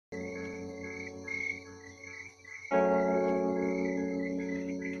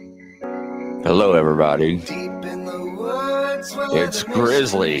Hello, everybody. It's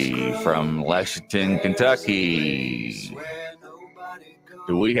Grizzly from Lexington, Kentucky.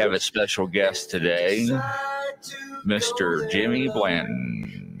 Do we have a special guest today? Mr. Jimmy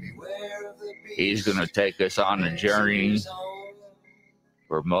Blanton. He's going to take us on a journey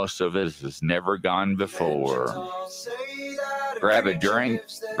where most of us has never gone before. Grab a drink,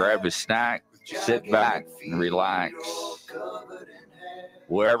 grab a snack, sit back and relax.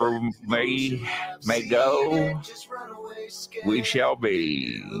 Wherever we may go, we shall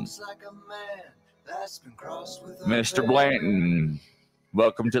be. Mr. Blanton,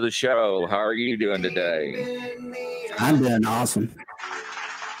 welcome to the show. How are you doing today? I'm doing awesome.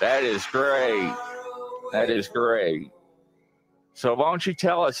 That is great. That is great. So why don't you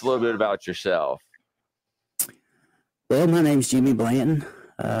tell us a little bit about yourself? Well, my name's Jimmy Blanton.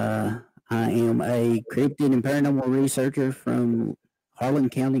 I am a cryptid and paranormal researcher from Harlan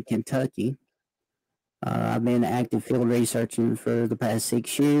County, Kentucky. I've been active field researching for the past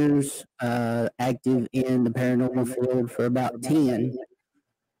 6 years, active in the paranormal field for about 10.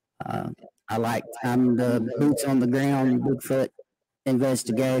 I'm the boots on the ground Bigfoot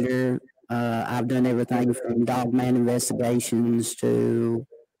investigator. I've done everything from dogman investigations to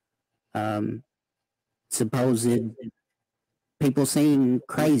supposed people seeing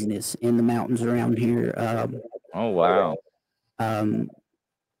craziness in the mountains around here. Oh, wow.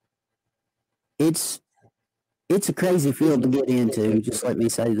 It's a crazy field to get into, just let me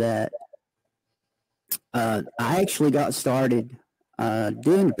say that. I actually got started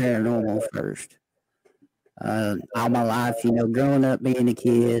doing the paranormal first. All my life, growing up being a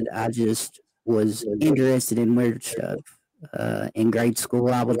kid, I just was interested in weird stuff. In grade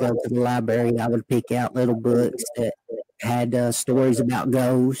school, I would go to the library. I would pick out little books that had stories about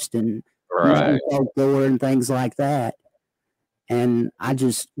ghosts and folklore and things like that. And I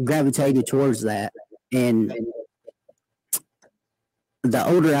just gravitated towards that. And the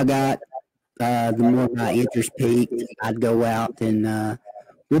older I got, the more my interest peaked. I'd go out and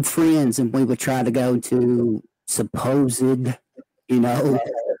with friends, and we would try to go to supposed,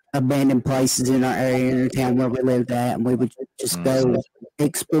 abandoned places in our area, in the town where we lived at, and we would just go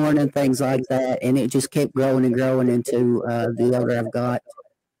exploring and things like that. And it just kept growing and growing into the older I've got.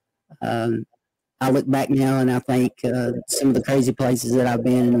 I look back now and I think some of the crazy places that I've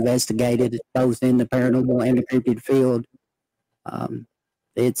been and investigated, both in the paranormal and the cryptid field,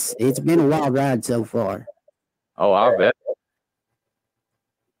 it's been a wild ride so far. Oh, I'll bet.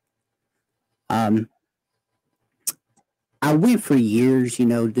 I went for years,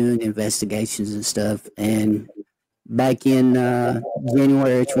 doing investigations and stuff. And back in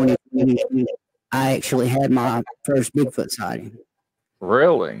January 2020, I actually had my first Bigfoot sighting.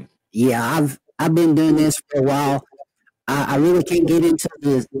 Really? Yeah, I've been doing this for a while. I really can't get into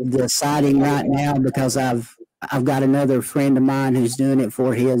the sighting right now because I've got another friend of mine who's doing it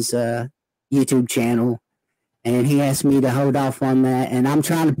for his YouTube channel, and he asked me to hold off on that. And I'm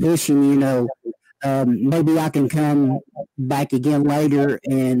trying to push him, maybe I can come back again later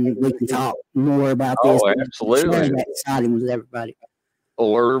and we can talk more about this. Oh, absolutely. Share that sighting with everybody.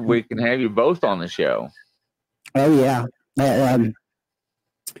 Or we can have you both on the show. Oh yeah.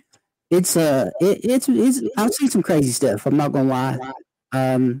 It's I've seen some crazy stuff. I'm not gonna lie.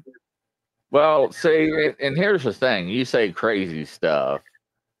 Well, see, and here's the thing: you say crazy stuff.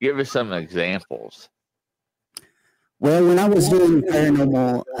 Give us some examples. Well, when I was doing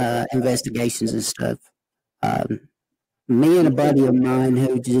paranormal investigations and stuff, me and a buddy of mine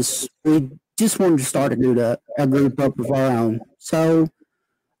we just wanted to start a group up of our own. So,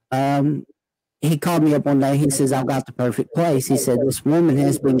 he called me up one day. He says, "I've got the perfect place." He said, "This woman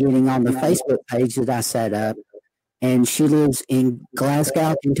has been getting on the Facebook page that I set up, and she lives in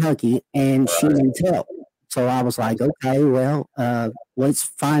Glasgow, Kentucky, and she needs help." So I was like, "Okay, well, let's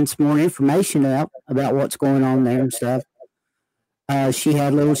find some more information out about what's going on there and stuff." She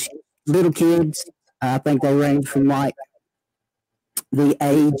had little kids. I think they range from like the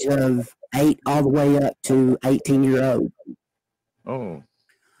age of 8 all the way up to 18-year-old. Oh.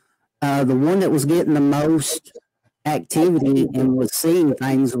 The one that was getting the most activity and was seeing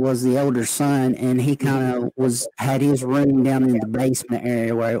things was the older son, and he kind of had his room down in the basement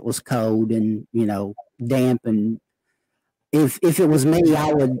area where it was cold and damp. And if it was me,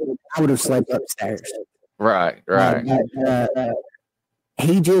 I would have slept upstairs. Right.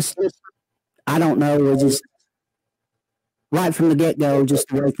 He just, I don't know, it was just right from the get go, just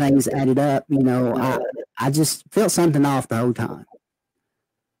the way things added up. I just felt something off the whole time.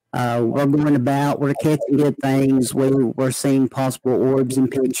 We're going about, we're catching good things. We're seeing possible orbs and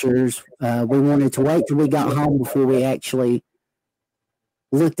pictures. We wanted to wait till we got home before we actually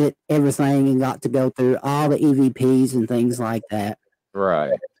looked at everything and got to go through all the EVPs and things like that.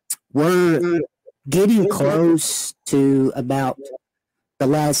 Right. We're getting close to about the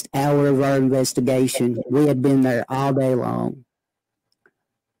last hour of our investigation. We had been there all day long.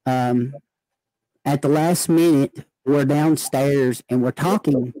 At the last minute, we're downstairs and we're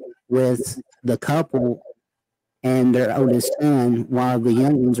talking with the couple and their oldest son while the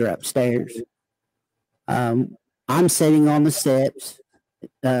young ones are upstairs. I'm sitting on the steps.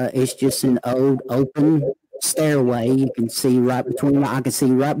 It's just an old open stairway. You can see I can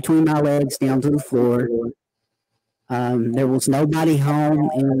see right between my legs down to the floor. There was nobody home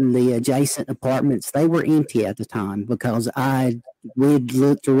in the adjacent apartments. They were empty at the time because we'd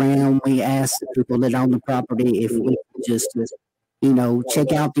looked around. We asked the people that own the property if we could just,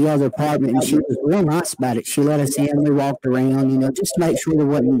 check out the other apartment. And she was real nice about it. She let us in. We walked around, just to make sure there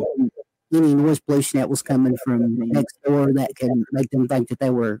wasn't any noise pollution that was coming from next door that could make them think that they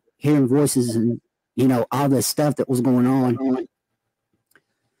were hearing voices and, all this stuff that was going on.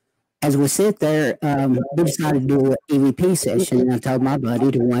 As we sit there, we decided to do an EVP session. And I told my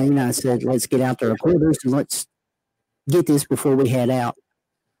buddy, Dwayne, I said, let's get out the recorders and let's get this before we head out.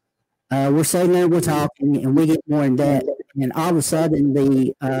 We're sitting there, we're talking, and we get more in depth. And all of a sudden,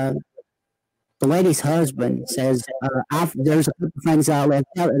 the lady's husband says, there's a couple of things I left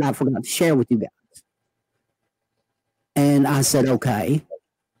out and I forgot to share with you guys. And I said, okay.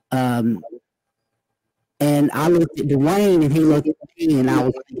 And I looked at Dwayne and he looked at me and I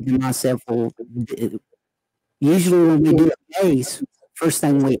was thinking to myself, well, usually when we do a case, first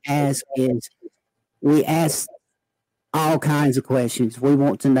thing we ask is all kinds of questions. We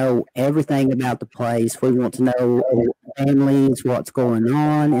want to know everything about the place. We want to know families, what's going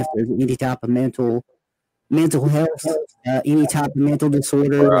on, if there's any type of mental health, any type of mental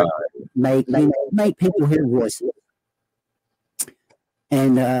disorder, make people hear voices.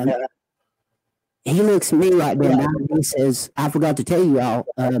 And he looks at me like that and he says, I forgot to tell you all,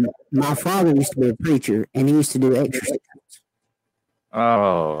 my father used to be a preacher and he used to do exorcisms.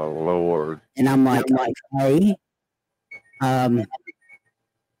 Oh, Lord. And I'm like, hey. And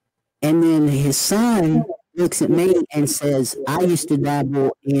then his son looks at me and says, I used to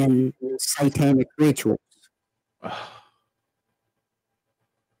dabble in satanic rituals.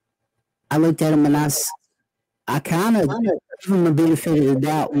 I looked at him and I kind of gave him the benefit of the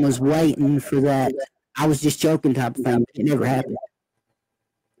doubt and was waiting for that. I was just joking type of thing, but it never happened.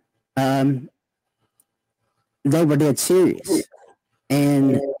 They were dead serious.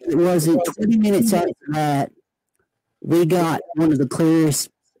 And it wasn't 20 minutes after that, we got one of the clearest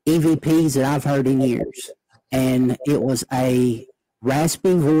EVPs that I've heard in years. And it was a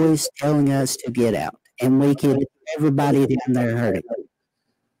raspy voice telling us to get out. And everybody down there heard it.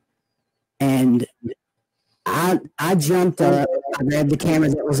 And I jumped up, I grabbed the camera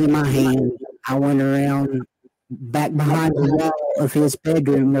that was in my hand. I went around back behind the wall of his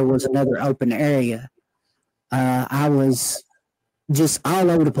bedroom. There was another open area. I was just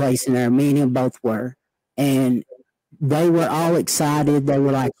all over the place in there. Me and him both were. And they were all excited. They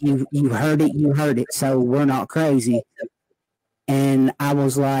were like, you heard it, you heard it. So we're not crazy. And I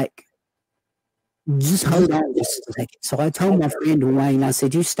was like, just hold on just a second. So I told my friend Dwayne, I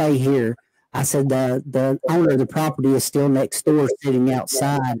said, you stay here. I said, the owner of the property is still next door sitting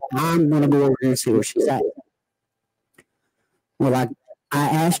outside. I'm going to go over there and see where she's at. Well, I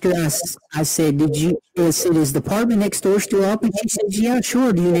asked her, I said, is the apartment next door still open? She said, yeah,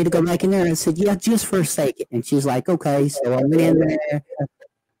 sure. Do you need to go back in there? I said, yeah, just for a second. And she's like, okay. So I went in there,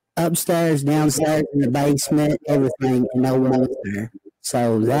 upstairs, downstairs, in the basement, everything, and no one was there.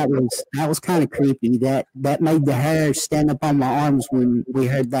 So that was kind of creepy. That made the hair stand up on my arms when we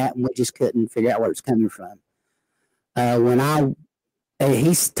heard that, and we just couldn't figure out where it was coming from.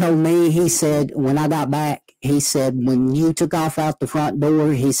 He told me, he said, when I got back, he said, when you took off out the front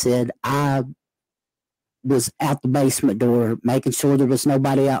door, he said, I was out the basement door, making sure there was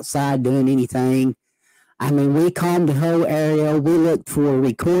nobody outside doing anything. I mean, we combed the whole area. We looked for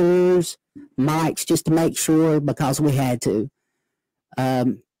recorders, mics, just to make sure because we had to.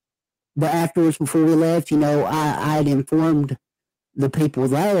 But afterwards, before we left, I had informed the people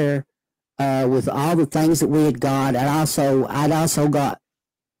there with all the things that we had got. I'd also got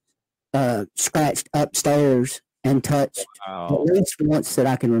scratched upstairs and touched at least once that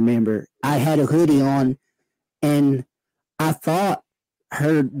I can remember. I had a hoodie on, and I thought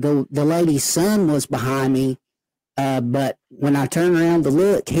the lady's son was behind me, but when I turned around to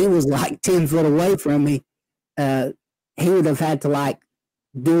look, he was like 10 foot away from me. He would have had to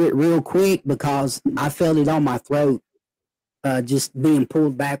do it real quick because I felt it on my throat, just being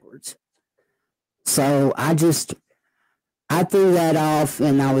pulled backwards. So I I threw that off,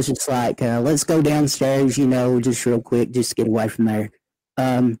 and I was just like, let's go downstairs, just real quick, just get away from there.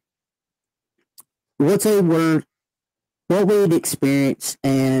 What we'd experienced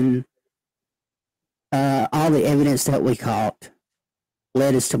and all the evidence that we caught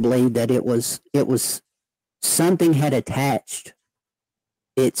led us to believe that it was something had attached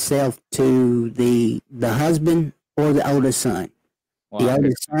itself to the husband or the oldest son. Wow. The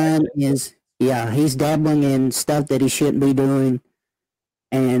oldest son he's dabbling in stuff that he shouldn't be doing,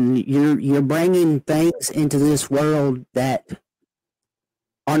 and you're bringing things into this world that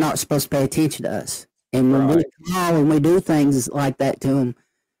are not supposed to pay attention to us. And when we do things like that to them,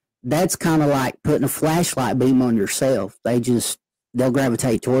 that's kind of like putting a flashlight beam on yourself. They'll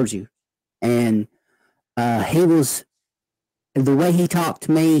gravitate towards you. And the way he talked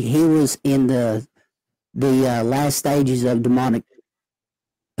to me, he was in the last stages of demonic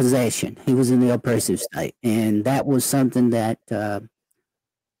possession. He was in the oppressive state. And that was something that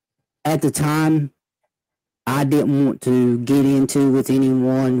at the time I didn't want to get into with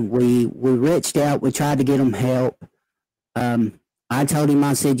anyone. We reached out. We tried to get him help. I told him,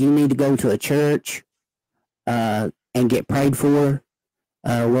 I said, you need to go to a church and get prayed for.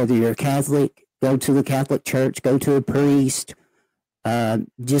 Whether you're a Catholic, go to the Catholic church, go to a priest.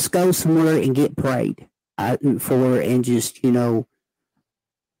 Just go somewhere and get prayed for, and just,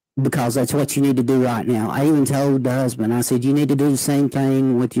 because that's what you need to do right now. I even told the husband, I said, you need to do the same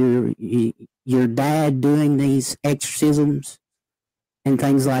thing with your dad doing these exorcisms and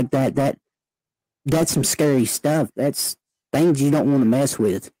things like that. That's some scary stuff. That's things you don't want to mess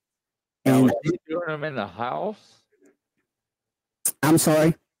with. And was he doing them in the house? I'm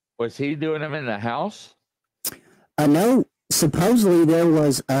sorry? Was he doing them in the house? No. Supposedly there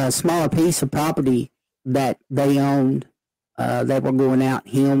was a smaller piece of property that they owned. They were going out,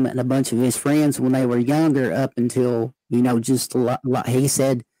 him and a bunch of his friends, when they were younger, up until, just a lot. He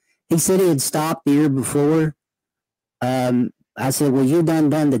said he had stopped the year before. I said, well, you done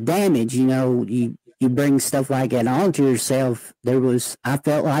the damage. You bring stuff like that onto yourself. I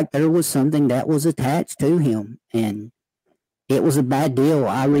felt like there was something that was attached to him, and it was a bad deal.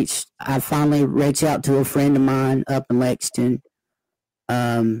 I finally reached out to a friend of mine up in Lexington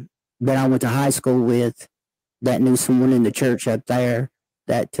that I went to high school with, that knew someone in the church up there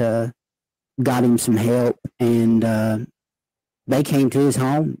that got him some help, and they came to his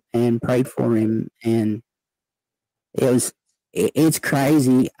home and prayed for him, and it's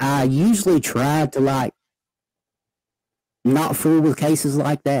crazy. I usually try to not fool with cases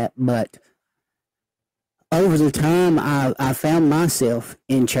like that, but over the time I found myself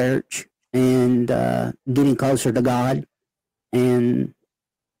in church and getting closer to God and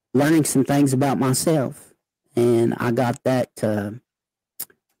learning some things about myself. And I got that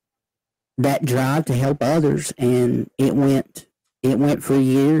drive to help others, and it went for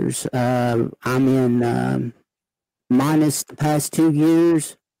years. I'm in minus the past 2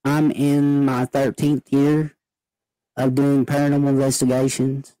 years. I'm in my 13th year of doing paranormal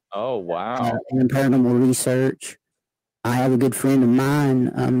investigations. Oh, wow. And paranormal research. I have a good friend of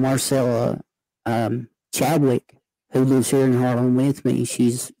mine, Marcella Chadwick, who lives here in Harlem with me.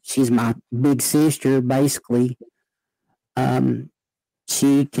 She's my big sister, basically.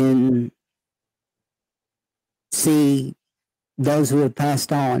 She can see those who have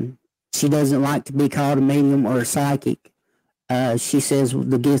passed on. She doesn't like to be called a medium or a psychic. She says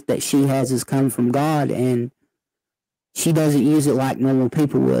the gift that she has has come from God, and she doesn't use it like normal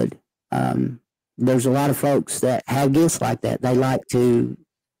people would. There's a lot of folks that have gifts like that. They like to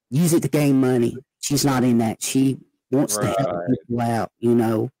use it to gain money. She's not in that. She wants to help people out,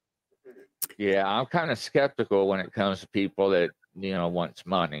 Yeah, I'm kind of skeptical when it comes to people that, wants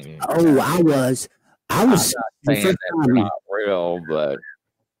money. Oh, I was I'm not saying that's not real, but...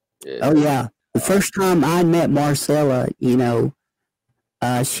 Oh, yeah. The first time I met Marcella,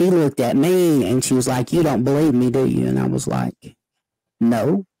 she looked at me and she was like, "You don't believe me, do you?" And I was like,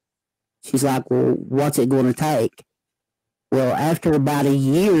 "No." She's like, "Well, what's it going to take?" Well, after about a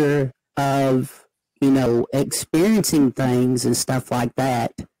year of, experiencing things and stuff like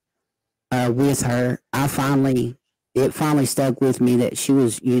that with her, it finally stuck with me that she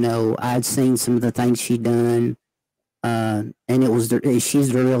was, I'd seen some of the things she'd done, and she's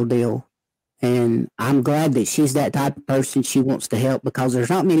the real deal. And I'm glad that she's that type of person. She wants to help, because there's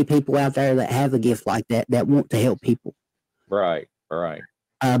not many people out there that have a gift like that want to help people. Right.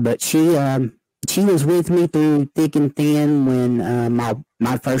 But she was with me through thick and thin when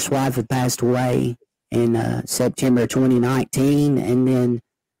my first wife had passed away in September 2019, and then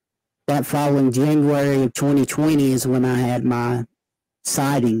that following January of 2020 is when I had my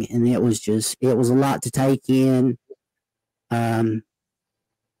sighting, and it was a lot to take in.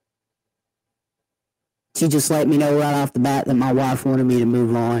 She just let me know right off the bat that my wife wanted me to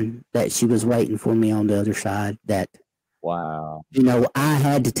move on, that she was waiting for me on the other side, that, wow. I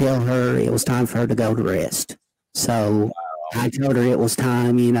had to tell her it was time for her to go to rest. So I told her it was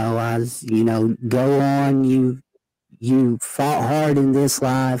time, I was, go on, you fought hard in this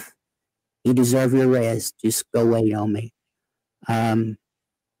life. You deserve your rest. Just go wait on me.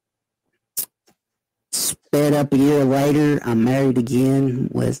 Sped up a year later, I'm married again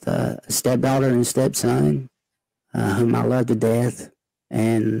with a stepdaughter and stepson, whom I love to death.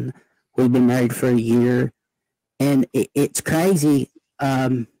 And we've been married for a year. And it's crazy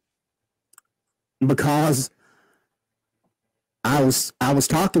because I was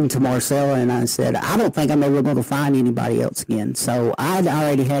talking to Marcella and I said, I don't think I'm ever going to find anybody else again. So I'd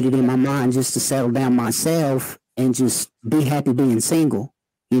already had it in my mind just to settle down myself and just be happy being single,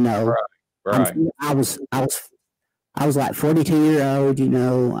 Right. I was like 42 years old,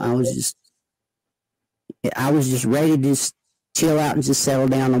 I was just ready to just chill out and just settle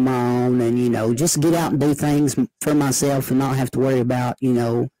down on my own and, just get out and do things for myself and not have to worry about,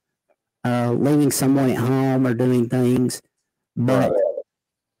 leaving someone at home or doing things. But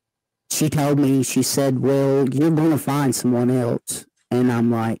she told me, she said, well, you're going to find someone else. And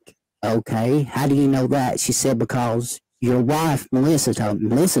I'm like, okay, how do you know that? She said, because your wife, Melissa told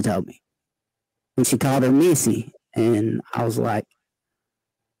me. And she called her Missy. And I was like,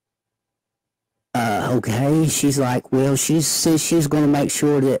 okay. She's like, well, she says she's going to make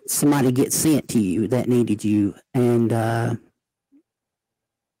sure that somebody gets sent to you that needed you. And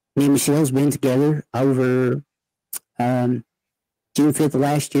me and Michelle's been together over June 5th of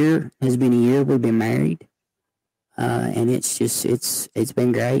last year has been a year we've been married. And it's just, it's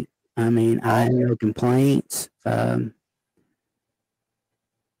been great. I mean, I have no complaints.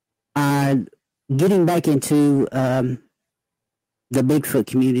 Getting back into the Bigfoot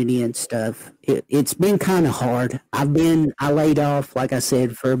community and stuff, it's been kind of hard. I laid off, like I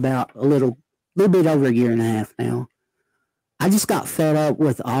said, for about a little bit over a year and a half now. I just got fed up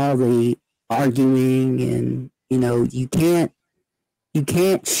with all the arguing and, you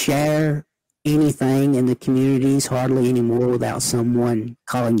can't share anything in the communities hardly anymore without someone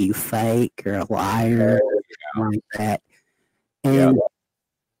calling you fake or a liar or like that. And,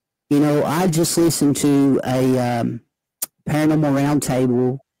 I just listened to a paranormal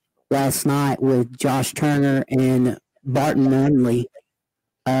roundtable last night with Josh Turner and Barton Nunley.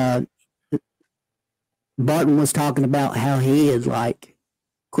 Barton was talking about how he had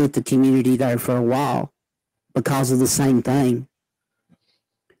quit the community there for a while because of the same thing.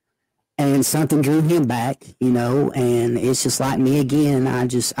 And something drew him back, and it's just like me again. I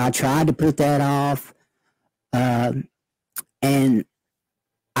tried to put that off, and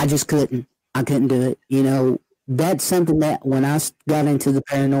I just couldn't. I couldn't do it. That's something that when I got into the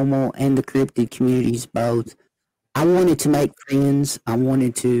paranormal and the cryptid communities both, I wanted to make friends. I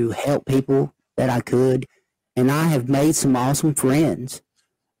wanted to help people that I could. And I have made some awesome friends.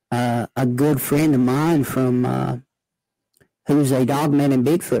 A good friend of mine from who's a dogman and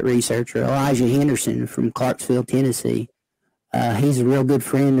Bigfoot researcher, Elijah Henderson from Clarksville, Tennessee. He's a real good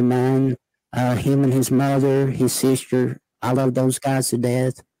friend of mine. Him and his mother, his sister, I love those guys to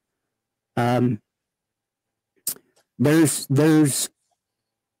death. There's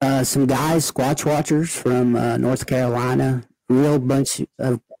some guys, Squatch Watchers from North Carolina, real bunch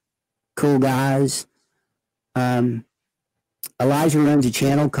of cool guys. Elijah runs a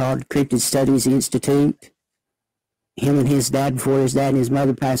channel called Cryptid Studies Institute. Him and his dad, before his dad and his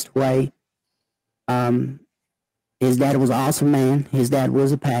mother passed away, his dad was an awesome man. His dad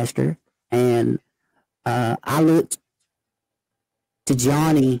was a pastor. And I looked to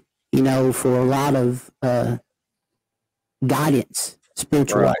Johnny, for a lot of guidance,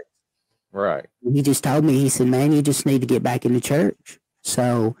 spiritual. Right. He just told me, he said, man, you just need to get back into church.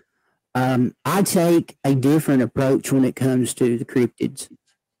 So I take a different approach when it comes to the cryptids.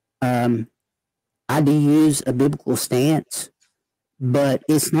 I do use a biblical stance, but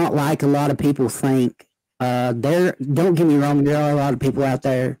it's not like a lot of people think. Don't get me wrong, there are a lot of people out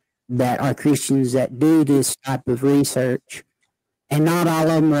there that are Christians that do this type of research, and not all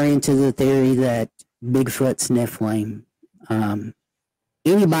of them are into the theory that Bigfoot's Nephilim.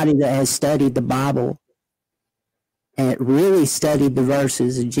 Anybody that has studied the Bible and really studied the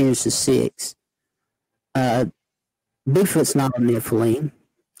verses in Genesis 6, Bigfoot's not a Nephilim.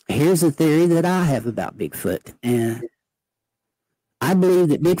 Here's a theory that I have about Bigfoot. And I believe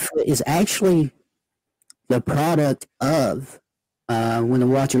that Bigfoot is actually the product of when the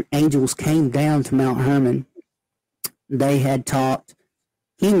Watcher Angels came down to Mount Hermon. They had taught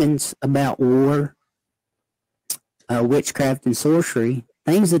humans about war. witchcraft and sorcery,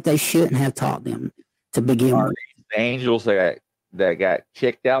 things that they shouldn't have taught them to begin with. The angels that got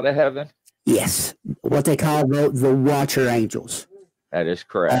kicked out of heaven? Yes, what they call the Watcher Angels. That is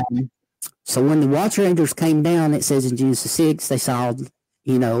correct. So when the Watcher Angels came down, it says in Genesis 6, they saw,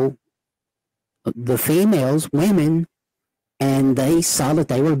 the females, women, and they saw that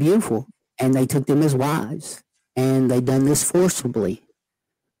they were beautiful, and they took them as wives, and they done this forcibly,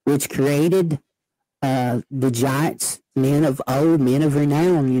 which created the giants, men of old, men of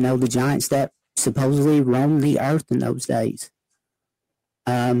renown, the giants that supposedly roamed the earth in those days.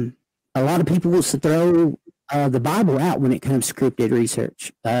 A lot of people will throw the Bible out when it comes to cryptid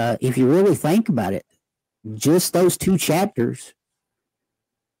research. If you really think about it, just those 2 chapters,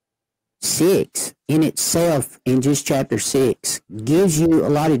 6 in itself, in just chapter 6, gives you a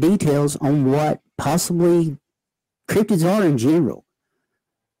lot of details on what possibly cryptids are in general.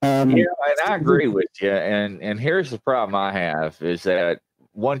 And I agree with you. And here's the problem I have is that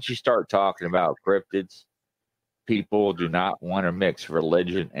once you start talking about cryptids, people do not want to mix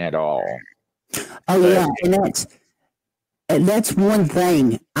religion at all. Oh yeah, and that's one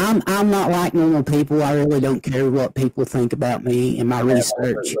thing. I'm not like normal people. I really don't care what people think about me and my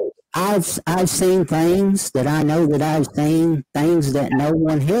research. I've seen things that I know that I've seen, things that no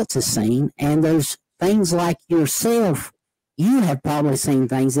one else has seen, and there's things like yourself. You have probably seen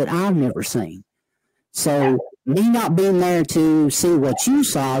things that I've never seen. So me not being there to see what you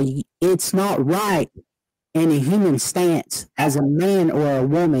saw, it's not right in a human stance as a man or a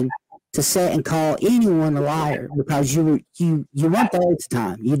woman to sit and call anyone a liar because you weren't there at the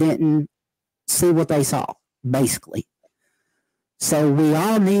time. You didn't see what they saw, basically. So we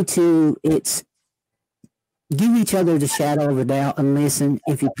all need to give each other the shadow of a doubt and listen.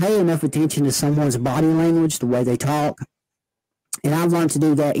 If you pay enough attention to someone's body language, the way they talk, and I've learned to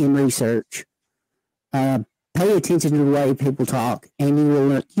do that in research, pay attention to the way people talk, and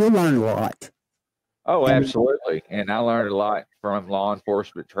you'll learn a lot. Oh, absolutely. And I learned a lot from law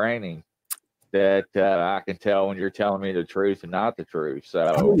enforcement training that I can tell when you're telling me the truth and not the truth.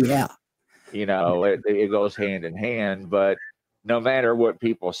 So, yeah, it goes hand in hand. But no matter what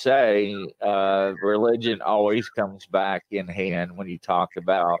people say, religion always comes back in hand when you talk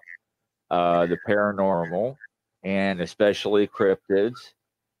about the paranormal and especially cryptids.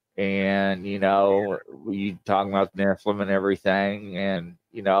 And, we talk about Nephilim and everything. And,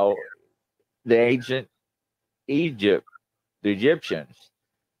 the ancient Egypt, the Egyptians,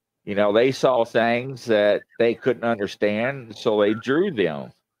 they saw things that they couldn't understand, so they drew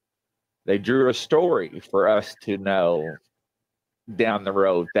them. They drew a story for us to know down the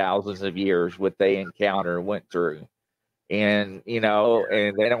road, thousands of years, what they encountered and went through. And,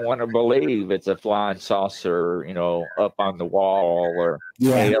 and they don't want to believe it's a flying saucer, up on the wall, or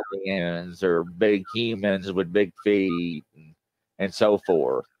aliens, or big humans with big feet, and so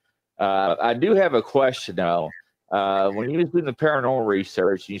forth. I do have a question, though. When you was doing the paranormal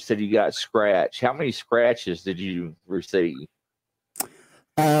research, you said you got scratched. How many scratches did you receive?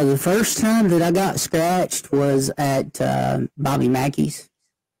 The first time that I got scratched was at Bobby Mackey's.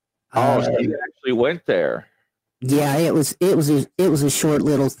 So you actually went there? Yeah, it was a short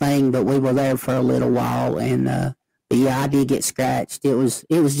little thing, but we were there for a little while, and but yeah, I did get scratched. It was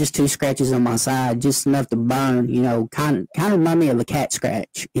just 2 scratches on my side, just enough to burn. Kind of remind me of a cat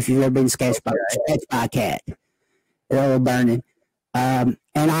scratch. If you've ever been scratched by a cat, they're all burning. And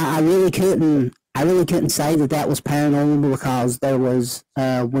I really couldn't say that was paranormal because there was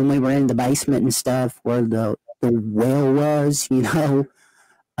when we were in the basement and stuff where the well was, it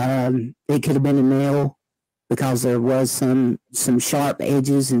could have been a nail because there was some sharp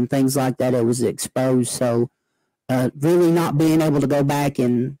edges and things like that. It was exposed, so. Really not being able to go back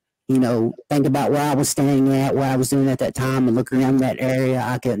and, think about where I was standing at, what I was doing at that time, and look around that area,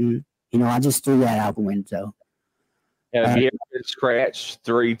 I couldn't, I just threw that out the window. Have you ever been scratched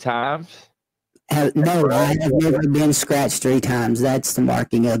 3 times? No, I have never been scratched 3 times. That's the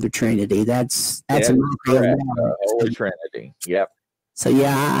marking of the Trinity. That's a marking of the Holy Trinity. Yep. So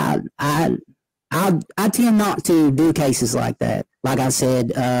yeah, I tend not to do cases like that. Like I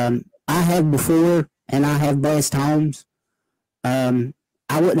said, I have before. And I have blessed homes. I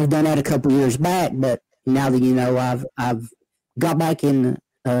wouldn't have done that a couple years back, but now that I've got back in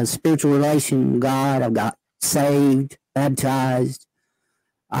a spiritual relation with God, I've got saved, baptized.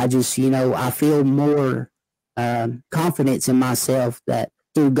 I just I feel more confidence in myself that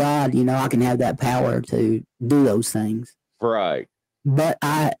through God, I can have that power to do those things. Right. But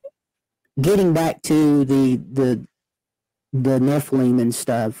getting back to the Nephilim and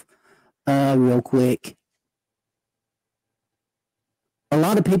stuff. Real quick. a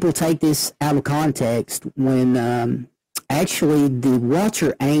lot of people take this out of context when actually the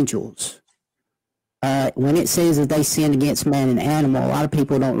watcher angels, when it says that they sinned against man and animal, a lot of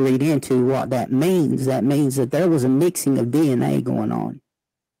people don't read into what that means. That means that there was a mixing of DNA going on.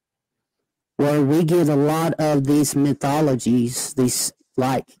 Where we get a lot of these mythologies, these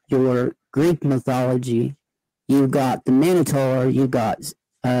like your Greek mythology, you've got the Minotaur, you've got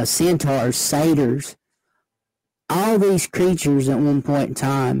centaurs, satyrs. All these creatures at one point in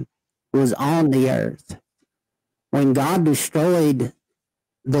time was on the earth. When God destroyed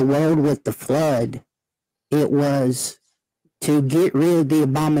the world with the flood, it was to get rid of the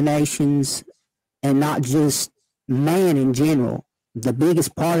abominations and not just man in general. The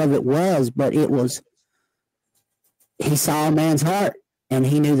biggest part of it was, but it was, he saw a man's heart and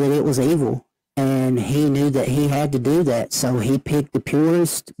he knew that it was evil and he knew that he had to do that. So he picked the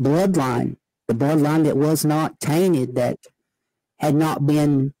purest bloodline, the bloodline that was not tainted, that had not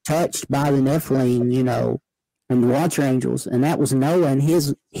been touched by the Nephilim, you know, and the watcher angels. And that was Noah and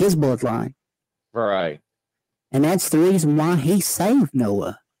his bloodline. Right. And that's the reason why he saved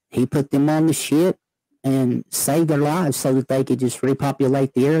Noah. He put them on the ship and saved their lives so that they could just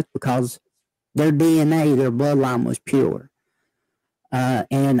repopulate the earth because their DNA, their bloodline was pure.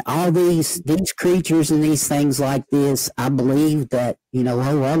 And all these creatures and these things like this, I believe that, you know,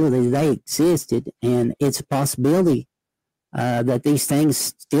 wholeheartedly they existed, and it's a possibility that these things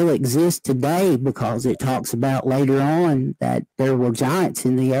still exist today because it talks about later on that there were giants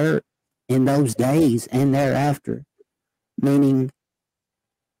in the earth in those days and thereafter, meaning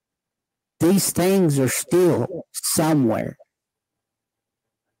these things are still somewhere.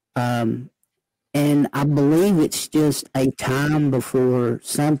 And I believe it's just a time before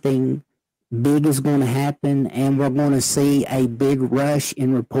something big is going to happen, and we're going to see a big rush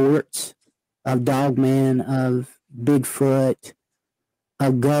in reports of Dogman, of Bigfoot,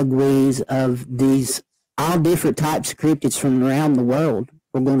 of Gugwees, of these all different types of cryptids from around the world.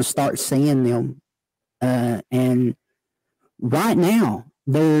 We're going to start seeing them. And right now,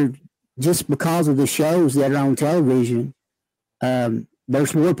 they're just because of the shows that are on television,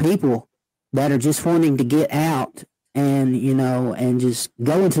 there's more people that are just wanting to get out and, you know, and just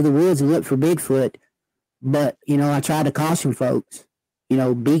go into the woods and look for Bigfoot. But, you know, I try to caution folks, you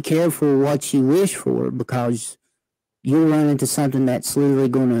know, be careful what you wish for, because you'll run into something that's literally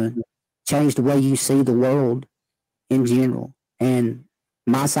going to change the way you see the world in general. And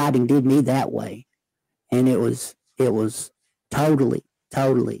my sighting did me that way. And it was totally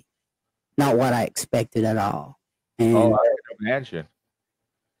not what I expected at all. And,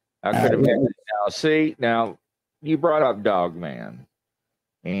 I could imagine. Now, you brought up Dogman,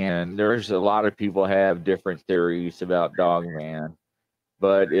 and there's a lot of people have different theories about Dogman.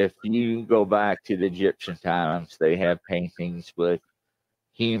 But if you go back to the Egyptian times, they have paintings with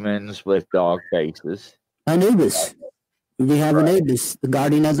humans with dog faces. Anubis. You have Anubis, the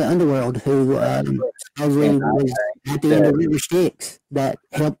guardian of the underworld, who supposedly was at the end of River Styx, that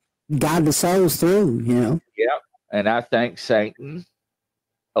helped guide the souls through, you know? Yep. And I think Satan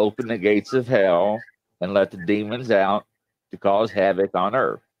opened the gates of hell and let the demons out to cause havoc on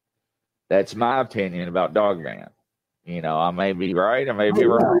earth. That's my opinion about Dogman. You know, I may be right, I may be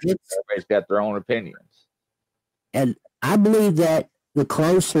wrong. Everybody's got their own opinions. And I believe that the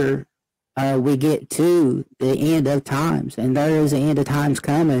closer we get to the end of times, and there is an end of times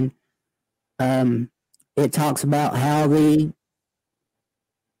coming, it talks about how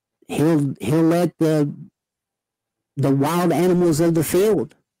he'll let the wild animals of the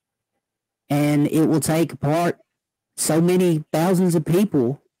field, and it will take apart so many thousands of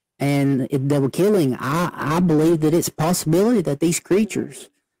people, and they were killing. I believe that it's a possibility that these creatures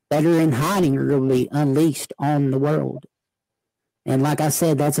that are in hiding are going to be unleashed on the world. And like I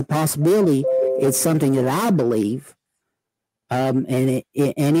said, that's a possibility. It's something that I believe. And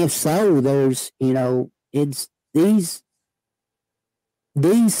if so, there's, you know, it's these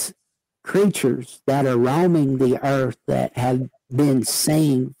creatures that are roaming the earth that have been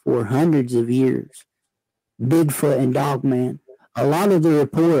seen for hundreds of years, Bigfoot and Dogman. A lot of the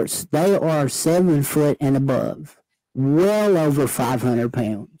reports, they are 7 foot and above, well over 500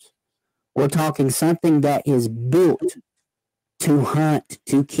 pounds. We're talking something that is built to hunt,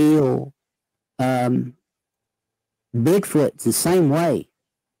 to kill. Bigfoot's the same way.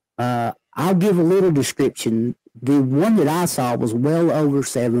 I'll give a little description. The one that I saw was well over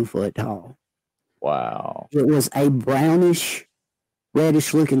 7 foot tall. Wow. It was a brownish,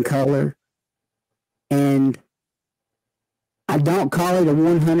 reddish looking color. And I don't call it a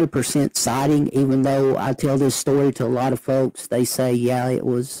 100% sighting, even though I tell this story to a lot of folks. They say, yeah, it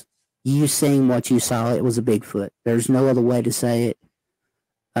was, you seen what you saw. It was a Bigfoot. There's no other way to say it.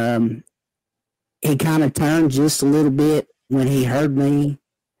 He kind of turned just a little bit when he heard me,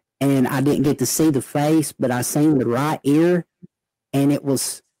 and I didn't get to see the face, but I seen the right ear, and it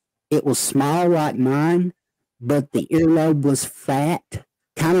was small like mine, but the earlobe was fat,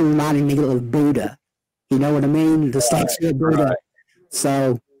 kind of reminded me of Buddha. You know what I mean? The statue of Buddha. Right.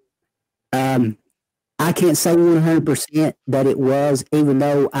 So, I can't say 100% that it was, even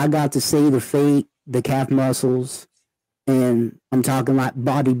though I got to see the feet, the calf muscles, and I'm talking like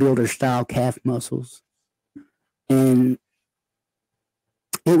bodybuilder style calf muscles. And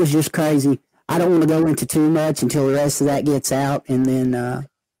it was just crazy. I don't want to go into too much until the rest of that gets out, and then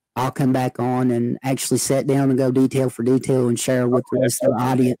I'll come back on and actually sit down and go detail for detail and share with the rest of the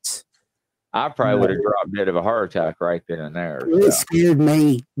audience. I probably would have dropped dead of a heart attack right then and there. It scared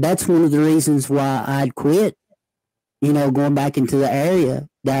me. That's one of the reasons why I'd quit, going back into the area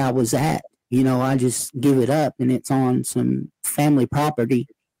that I was at. I just give it up, and it's on some family property.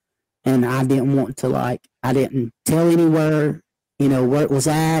 And I didn't want to, I didn't tell anywhere, where it was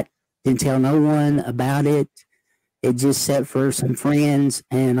at. Didn't tell no one about it. It just set for some friends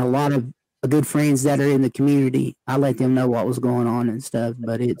and a lot of good friends that are in the community. I let them know what was going on and stuff,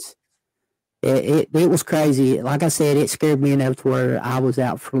 but it was crazy. Like I said, it scared me enough to where I was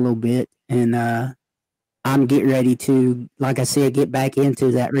out for a little bit, and I'm getting ready to, like I said, get back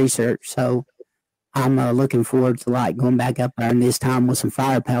into that research. So I'm looking forward to going back up there, and this time with some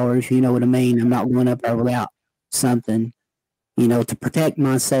firepower, if you know what I mean. I'm not going up there without something, to protect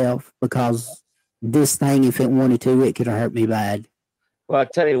myself, because this thing, if it wanted to, it could have hurt me bad. Well, I'll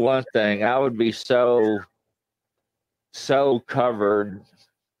tell you one thing. I would be so covered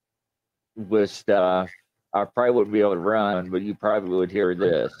with stuff, I probably wouldn't be able to run, but you probably would hear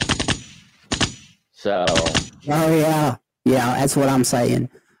this. So. Oh, yeah. Yeah, that's what I'm saying.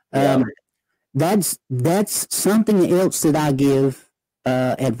 Yeah. That's something else that I give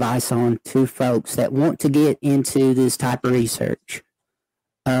advice on to folks that want to get into this type of research.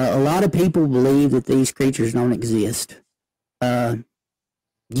 A lot of people believe that these creatures don't exist.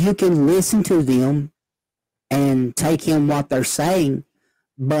 You can listen to them and take in what they're saying,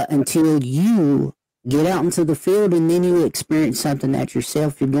 but until you get out into the field and then you experience something that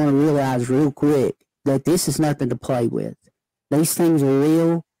yourself, you're going to realize real quick that this is nothing to play with. These things are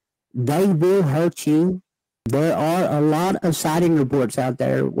real. They will hurt you. There are a lot of sighting reports out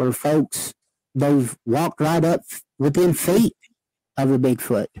there where folks, they've walked right up within feet of a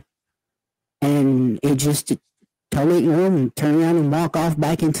Bigfoot, and it just totally ignore them and turn around and walk off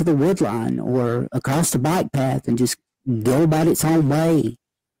back into the wood line or across the bike path and just go about its own way.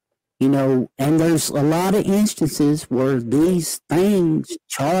 And there's a lot of instances where these things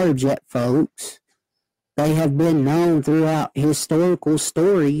charge at folks. They have been known throughout historical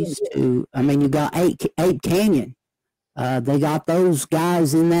stories to, you got Ape Canyon. They got those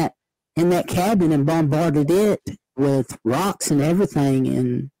guys in that cabin and bombarded it with rocks and everything,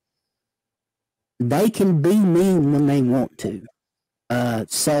 and they can be mean when they want to.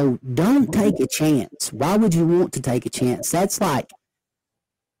 So don't take a chance. Why would you want to take a chance? That's like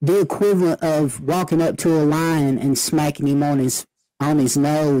the equivalent of walking up to a lion and smacking him on his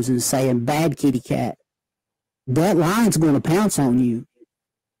nose and saying, "Bad kitty cat." That lion's going to pounce on you.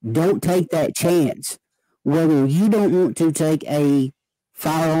 Don't take that chance. Whether you don't want to take a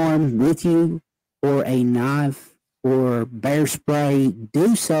firearm with you or a knife or bear spray,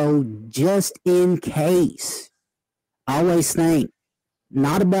 do so just in case. Always think,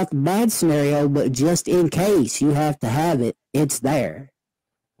 not about the bad scenario, but just in case you have to have it, it's there.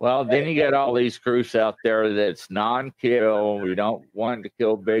 Well, then you got all these crews out there that's non-kill. We don't want to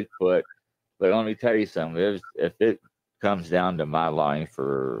kill Bigfoot. But let me tell you something. If it comes down to my life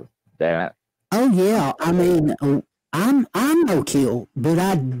for that. Oh, yeah. I'm no kill, but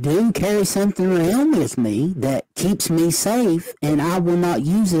I do carry something around with me that keeps me safe, and I will not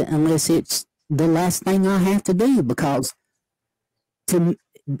use it unless it's the last thing I have to do, because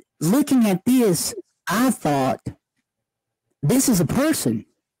looking at this, I thought, this is a person.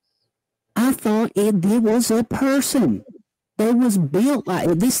 I thought it was a person. This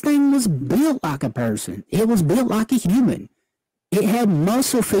thing was built like a person. It was built like a human. It had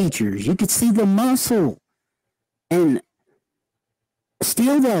muscle features. You could see the muscle. And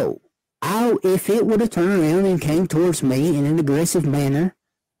still though, if it would have turned around and came towards me in an aggressive manner,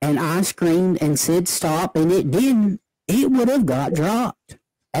 and I screamed and said stop, and it didn't, it would have got dropped.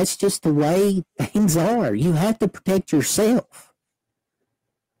 That's just the way things are. You have to protect yourself.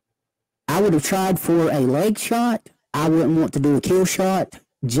 I would have tried for a leg shot. I wouldn't want to do a kill shot.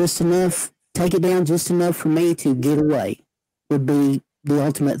 Just enough, take it down just enough for me to get away would be the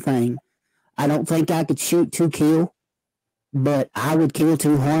ultimate thing. I don't think I could shoot to kill. but I would kill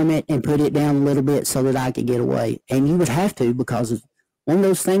to harm it and put it down a little bit so that I could get away. And you would have to, because if one of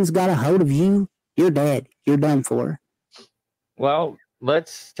those things got a hold of you, you're dead. You're done for. Well,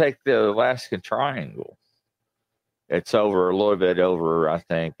 let's take the Alaskan Triangle. It's over a little bit over, I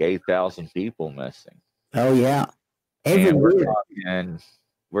think, 8,000 people missing. Oh yeah, and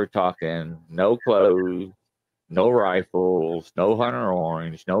we're talking no clothes, no rifles, no hunter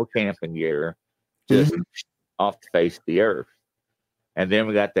orange, no camping gear, just off the face of the earth. And then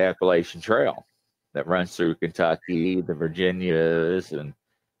we got the Appalachian Trail that runs through Kentucky, the Virginias, and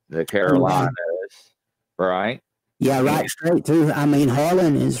the Carolinas, right? Yeah, right straight through. I mean,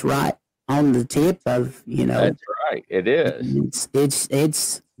 Harlan is right on the tip of, That's right. It is.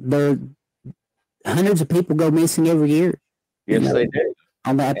 It's the hundreds of people go missing every year. Yes, they do.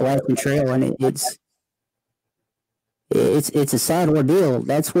 On the Appalachian Trail, and it's a sad ordeal.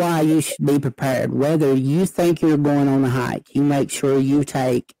 That's why you should be prepared. Whether you think you're going on a hike, you make sure you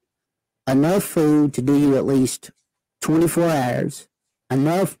take enough food to do you at least 24 hours,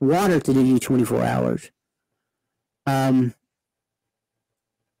 enough water to do you 24 hours.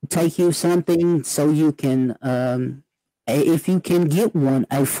 Take you something so you can, if you can get one,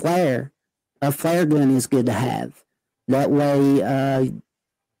 a flare gun is good to have. That way,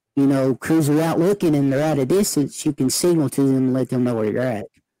 crews are out looking and they're at a distance, you can signal to them and let them know where you're at.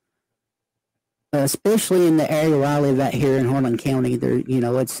 Especially in the area where I live out here in Harlan County, there,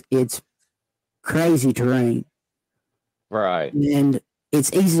 it's crazy terrain. Right. And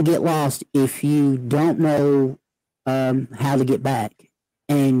it's easy to get lost if you don't know how to get back.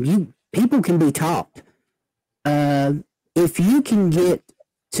 And people can be taught. If you can get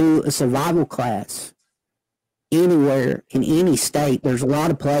to a survival class anywhere in any state, there's a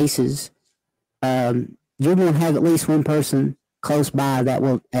lot of places. You're going to have at least one person close by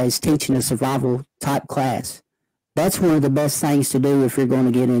that is teaching a survival type class. That's one of the best things to do if you're going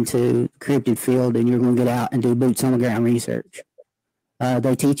to get into the cryptid field and you're going to get out and do boots on the ground research.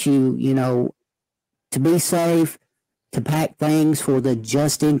 They teach you, to be safe, to pack things for the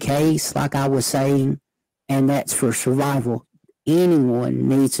just in case, like I was saying, and that's for survival. Anyone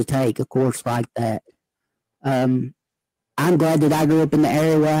needs to take a course like that. I'm glad that I grew up in the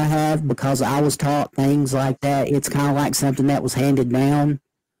area where I have, because I was taught things like that. It's kind of like something that was handed down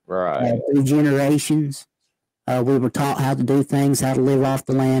through generations. We were taught how to do things, how to live off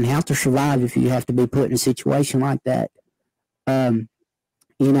the land, how to survive if you have to be put in a situation like that. And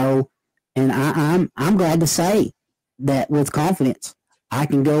I'm glad to say that with confidence, I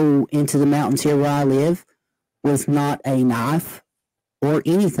can go into the mountains here where I live with not a knife or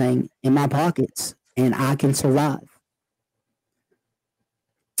anything in my pockets, and I can survive.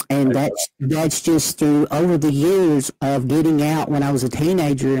 And that's just through over the years of getting out when I was a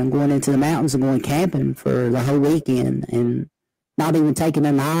teenager and going into the mountains and going camping for the whole weekend and not even taking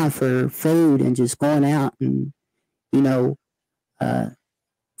a knife or food and just going out and,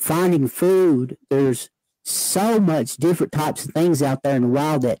 finding food. There's so much different types of things out there in the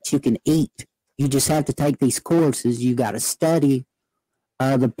wild that you can eat. You just have to take these courses. You got to study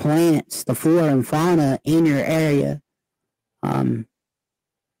the plants, the flora and fauna in your area. And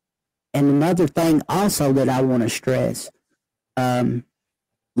another thing also that I want to stress, learn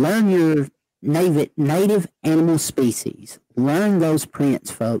your native animal species. Learn those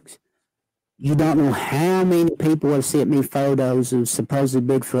prints, folks. You don't know how many people have sent me photos of supposed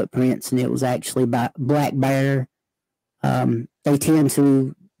Bigfoot prints, and it was actually black bear. They tend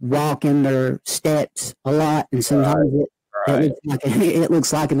to walk in their steps a lot, and sometimes it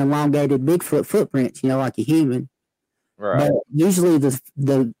looks like an elongated Bigfoot footprint, like a human. Right. But usually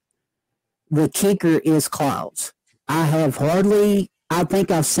the kicker is claws. I think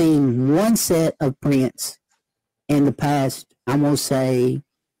I've seen one set of prints in the past, I'm going to say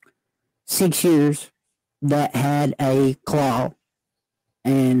 6 years, that had a claw.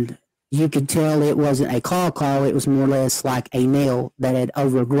 And you could tell it wasn't a claw, it was more or less like a nail that had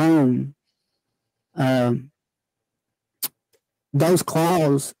overgrown. Those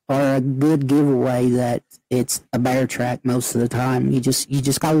claws are a good giveaway that it's a bear track most of the time. You just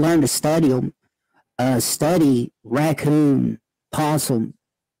got to learn to study them. Study raccoon, possum,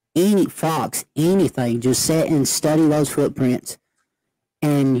 any fox, anything. Just sit and study those footprints,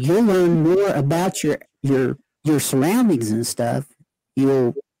 and you'll learn more about your surroundings and stuff.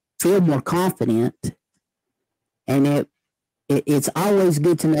 You'll feel more confident, and it's always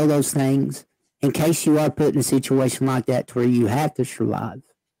good to know those things in case you are put in a situation like that to where you have to survive.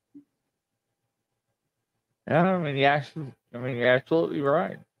 Yeah, you're absolutely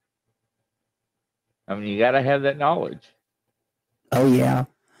right. You got to have that knowledge. Oh yeah.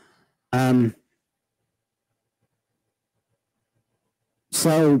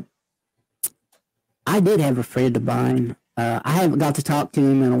 So I did have a friend of mine. I haven't got to talk to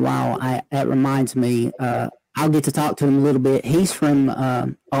him in a while. That reminds me. I'll get to talk to him a little bit. He's from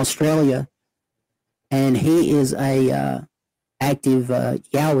Australia, and he is a active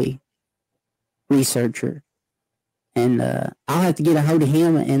Yowie researcher. And I'll have to get a hold of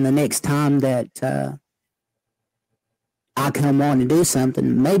him, and the next time that I come on and do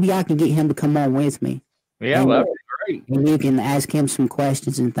something, maybe I can get him to come on with me. Yeah, that'd be great. And you can ask him some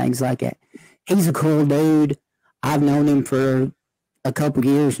questions and things like that. He's a cool dude. I've known him for a couple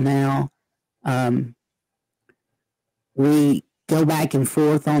years now. We go back and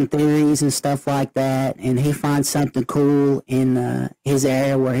forth on theories and stuff like that, and he finds something cool in his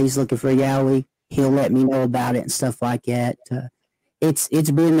area where he's looking for Yowie. He'll let me know about it and stuff like that. It's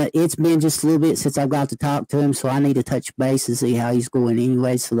been just a little bit since I've got to talk to him, so I need to touch base and see how he's going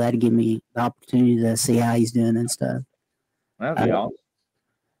anyway. So that'll give me the opportunity to see how he's doing and stuff. That'd be awesome.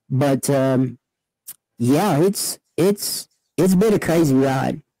 But yeah, it's been a crazy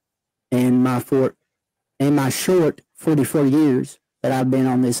ride in my short 44 years that I've been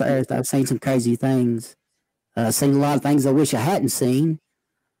on this earth. I've seen some crazy things. Seen a lot of things I wish I hadn't seen.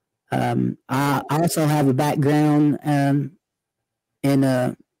 I also have a background as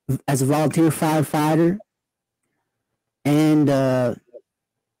a volunteer firefighter and a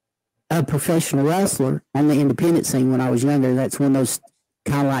professional wrestler on the independent scene when I was younger. That's one of those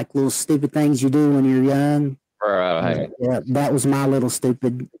kind of like little stupid things you do when you're young. Right. That was my little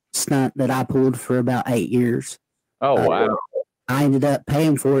stupid stunt that I pulled for about 8 years. Oh, wow. I ended up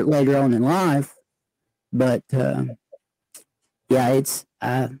paying for it later on in life. But, yeah, it's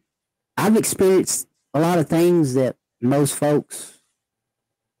I've experienced a lot of things that most folks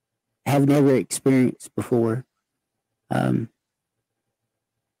have never experienced before. I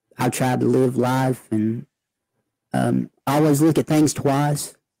tried to live life and always look at things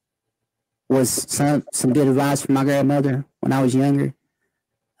twice. Was some good advice from my grandmother when I was younger.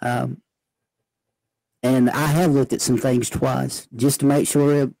 And I have looked at some things twice just to make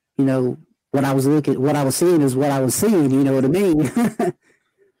sure, what I was seeing is what I was seeing, you know what I mean?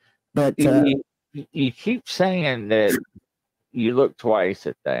 But you keep saying that you look twice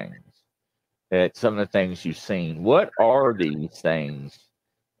at things, at some of the things you've seen. What are these things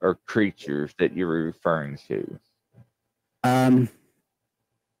or creatures that you're referring to?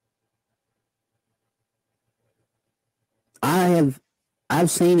 I've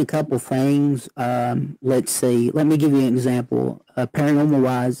seen a couple things. Let's see. Let me give you an example. Paranormal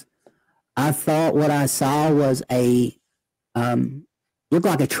wise, I thought what I saw was looked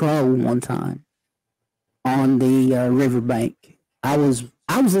like a troll one time on the riverbank. I was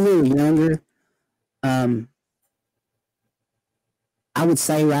a little younger. I would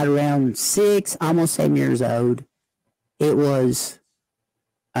say right around 6, almost 7 years old. It was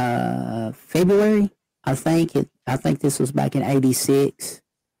February, I think. I think this was back in '86.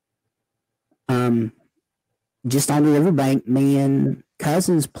 Just on the riverbank, me and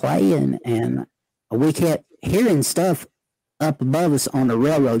cousins playing, and we kept hearing stuff up above us on the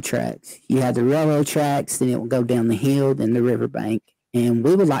railroad tracks. You had the railroad tracks, then it would go down the hill, then the riverbank. And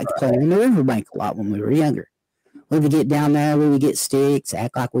we would like to play on the riverbank a lot when we were younger. We would get down there, we would get sticks,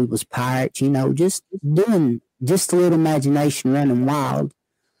 act like we was pirates, just doing just a little imagination running wild.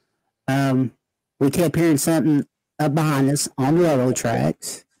 We kept hearing something up behind us on the railroad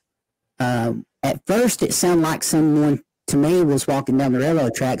tracks. At first, it sounded like someone, to me, was walking down the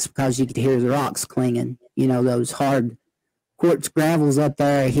railroad tracks because you could hear the rocks clinging, those hard quartz gravels up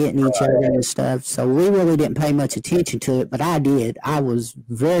there hitting each other and stuff. So we really didn't pay much attention to it, but I did. I was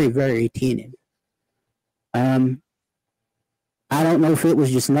very, very attentive. I don't know if it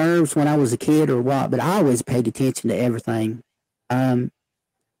was just nerves when I was a kid or what, but I always paid attention to everything.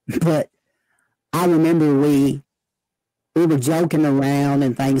 But I remember we were joking around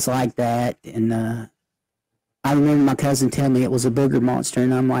and things like that, and I remember my cousin telling me it was a booger monster,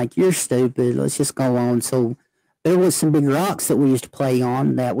 and I'm like, "You're stupid. Let's just go on." So there was some big rocks that we used to play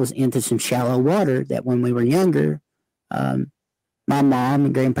on that was into some shallow water that when we were younger, my mom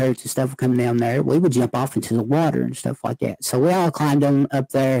and grandparents and stuff would come down there. We would jump off into the water and stuff like that. So we all climbed on up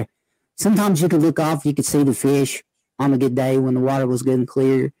there. Sometimes you could look off, you could see the fish on a good day when the water was good and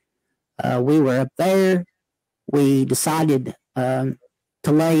clear. We were up there. We decided to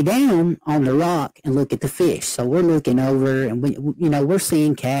lay down on the rock and look at the fish. So we're looking over, and we're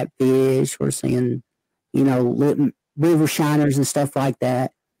seeing catfish. We're seeing, river shiners and stuff like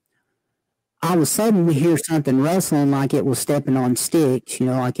that. All of a sudden, we hear something rustling like it was stepping on sticks,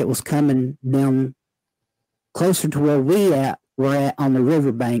 like it was coming down closer to where we're at on the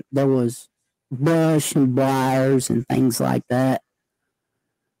riverbank. There was brush and briars and things like that.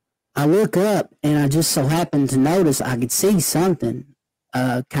 I look up and I just so happened to notice I could see something.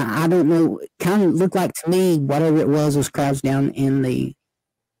 I don't know, kind of looked like to me, whatever it was crouched down in the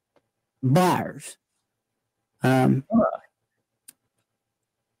briars. About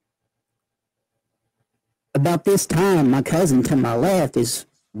this time, my cousin to my left is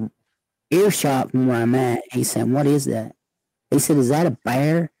earshot from where I'm at. He said, "What is that?" He said, "Is that a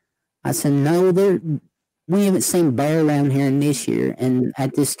bear?" I said, "No, we haven't seen bear around here in this year. And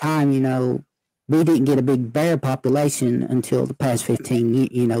at this time, we didn't get a big bear population until the past 15,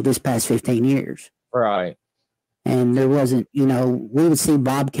 this past 15 years." Right. And there wasn't, we would see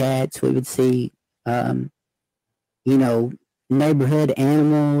bobcats, we would see, neighborhood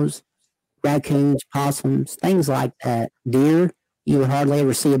animals, raccoons, possums, things like that. Deer, you would hardly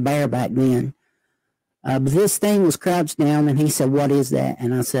ever see a bear back then. But this thing was crouched down, and he said, "What is that?"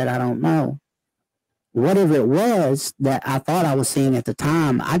 And I said, "I don't know." Whatever it was that I thought I was seeing at the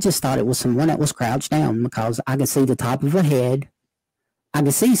time, I just thought it was someone that was crouched down because I could see the top of a head. I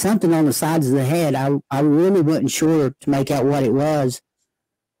could see something on the sides of the head. I really wasn't sure to make out what it was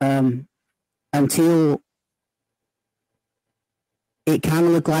until it kind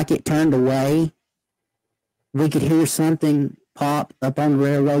of looked like it turned away. We could hear something pop up on the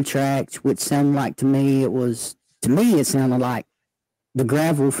railroad tracks, which sounded like to me it sounded like the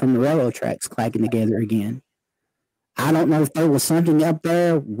gravel from the railroad tracks clacking together again. I don't know if there was something up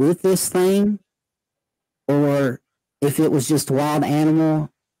there with this thing or if it was just a wild animal,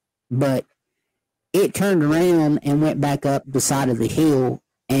 but it turned around and went back up the side of the hill,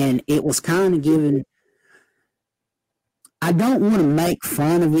 and it was kind of giving... I don't want to make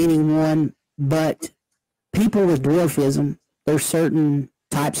fun of anyone, but people with dwarfism, there's certain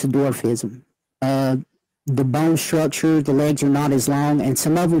types of dwarfism. The bone structure, the legs are not as long, and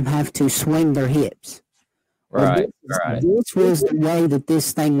some of them have to swing their hips. Right, This was the way that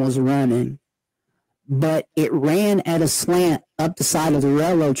this thing was running, but it ran at a slant up the side of the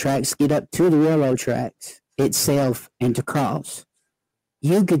railroad tracks to get up to the railroad tracks itself and to cross.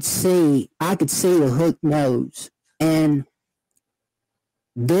 I could see the hooked nose, and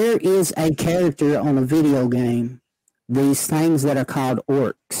there is a character on a video game, these things that are called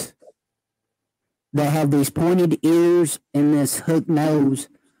orcs, that have these pointed ears and this hooked nose.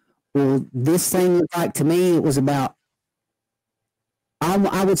 Well, this thing looked like, to me, it was about,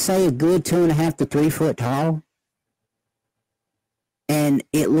 I would say, a good 2.5 to 3 foot tall. And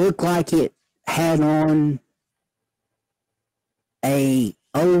it looked like it had on a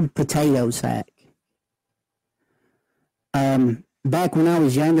old potato sack. Back when I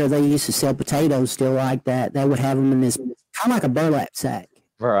was younger, they used to sell potatoes still like that. They would have them in this, kind of like a burlap sack.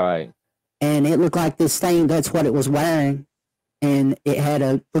 Right. And it looked like this thing, that's what it was wearing. And it had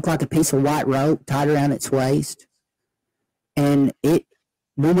looked like a piece of white rope tied around its waist. And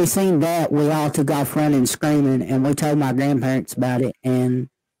when we seen that, we all took off running, screaming, and we told my grandparents about it,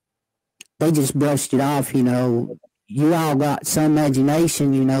 and they just brushed it off. You all got some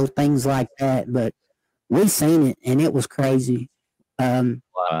imagination, things like that, but we seen it, and it was crazy.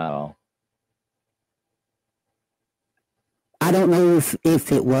 Wow. I don't know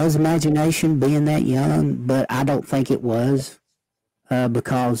if it was imagination being that young, but I don't think it was,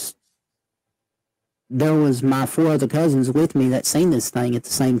 because there was my 4 other cousins with me that seen this thing at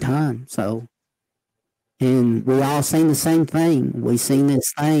the same time. So, and we all seen the same thing. We seen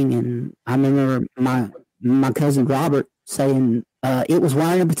this thing, and I remember my cousin Robert saying it was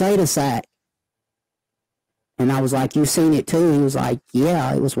wearing a potato sack. And I was like, "You seen it too?" He was like,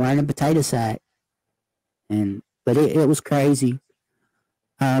 "Yeah, it was wearing a potato sack." But it was crazy.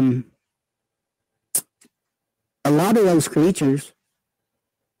 A lot of those creatures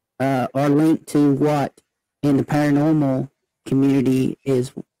are linked to what in the paranormal community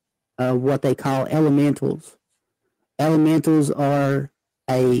is what they call elementals. Elementals are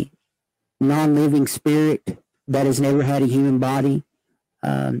a non-living spirit that has never had a human body.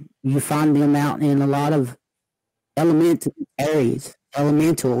 You find them out in a lot of elemental areas.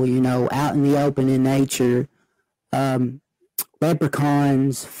 Elemental, out in the open in nature.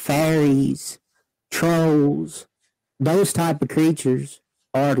 Leprechauns, fairies, trolls, those type of creatures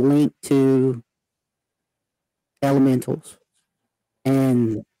are linked to elementals.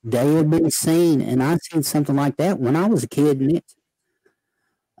 And they have been seen, and I've seen something like that when I was a kid.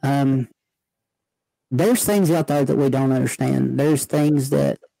 And there's things out there that we don't understand. There's things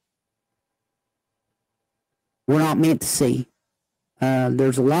that we're not meant to see.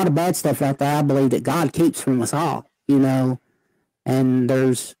 There's a lot of bad stuff out there, I believe, that God keeps from us all, and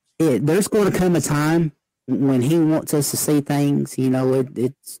there's going to come a time when he wants us to see things,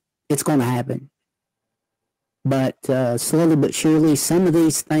 it's going to happen. But slowly but surely, some of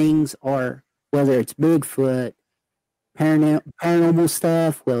these things are, whether it's Bigfoot, paranormal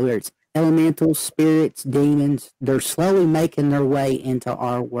stuff, whether it's elemental spirits, demons, they're slowly making their way into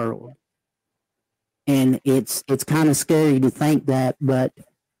our world. And it's kind of scary to think that, but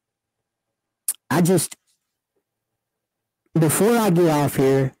before I get off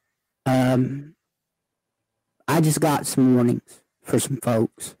here, I just got some warnings for some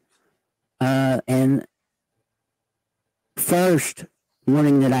folks. And first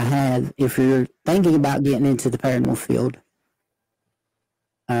warning that I have, if you're thinking about getting into the paranormal field,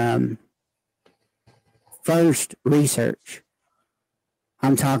 first research.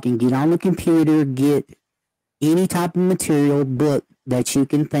 I'm talking get on the computer, get any type of material, book that you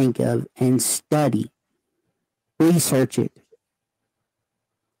can think of, and study. Research it.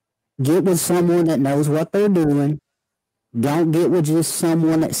 Get with someone that knows what they're doing. Don't get with just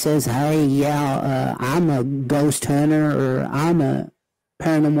someone that says, hey, yeah, I'm a ghost hunter or I'm a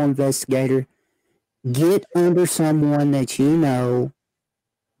paranormal investigator. Get under someone that you know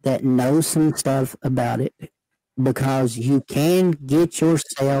that knows some stuff about it, because you can get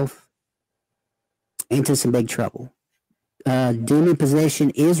yourself into some big trouble. Demon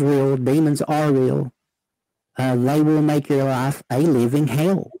possession is real. Demons are real. They will make your life a living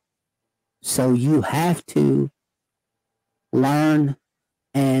hell. So you have to learn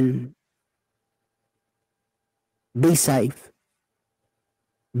and be safe.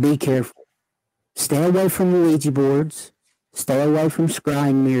 Be careful. Stay away from the Ouija boards. Stay away from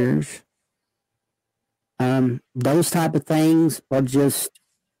scrying mirrors. Those type of things are just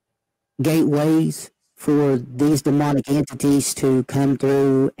gateways for these demonic entities to come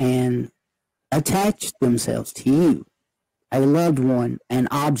through and attach themselves to you, a loved one, an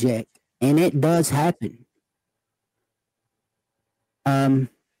object, and it does happen.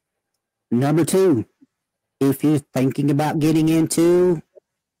 Number two, if you're thinking about getting into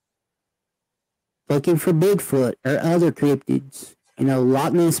looking for Bigfoot or other cryptids,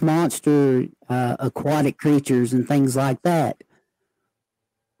 Loch Ness Monster, aquatic creatures and things like that,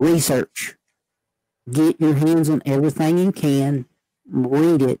 research. Get your hands on everything you can,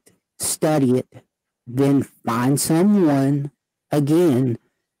 read it, study it, then find someone, again,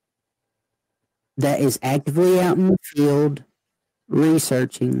 that is actively out in the field,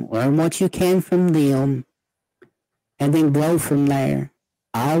 researching, learn what you can from them, and then grow from there.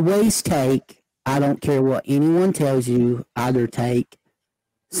 Always take, I don't care what anyone tells you, either take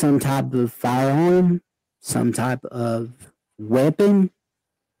some type of firearm, some type of weapon,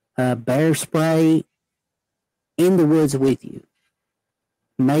 bear spray in the woods with you.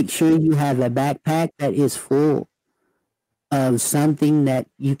 Make sure you have a backpack that is full of something that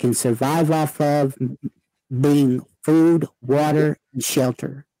you can survive off of, being food, water, and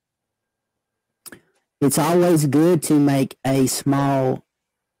shelter. It's always good to make a small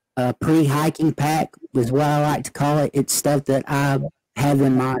pre-hiking pack, is what I like to call it. It's stuff that I have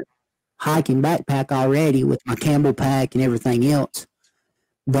in my hiking backpack already with my Campbell pack and everything else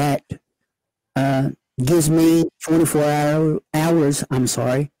that gives me 24 hours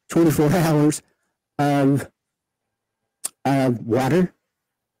of water,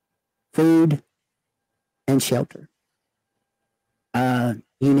 food, and shelter.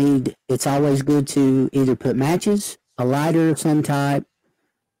 It's always good to either put matches, a lighter of some type,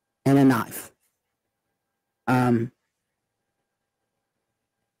 and a knife.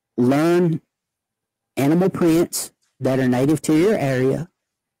 Learn animal prints that are native to your area.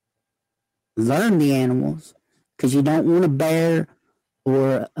 Learn the animals, because you don't want a bear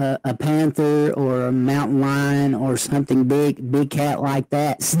or a panther or a mountain lion or something big cat like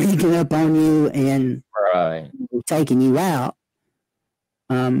that sneaking up on you and taking you out.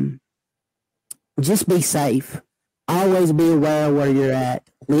 Just be safe. Always be aware of where you're at.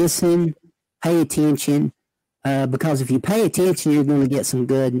 Listen, pay attention, because if you pay attention, you're going to get some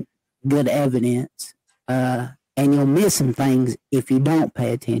good evidence, and you'll miss some things if you don't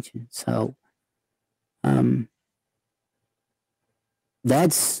pay attention. So,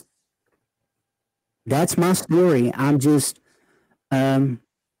 that's my story. I'm just your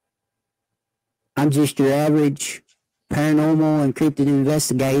average paranormal and cryptid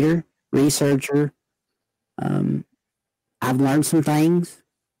investigator, researcher. I've learned some things.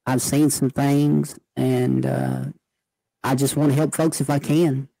 I've seen some things, and I just want to help folks if I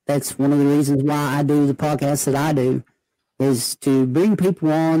can. That's one of the reasons why I do the podcast that I do, is to bring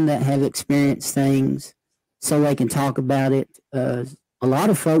people on that have experienced things so they can talk about it. A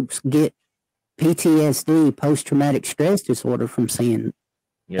lot of folks get PTSD, post-traumatic stress disorder, from seeing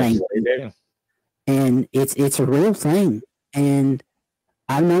things. They do. And it's a real thing. And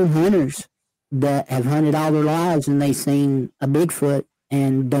I've known hunters that have hunted all their lives and they seen a Bigfoot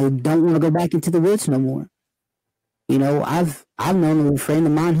and they don't want to go back into the woods no more. You know, I've known a friend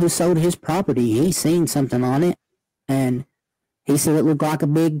of mine who sold his property. He seen something on it, and he said it looked like a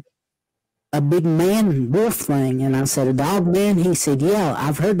big man wolf thing. And I said, a dog man? He said, yeah,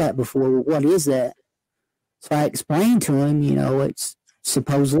 I've heard that before. What is that? So I explained to him, you know, it's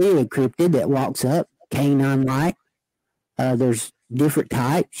supposedly a cryptid that walks up, canine-like. There's different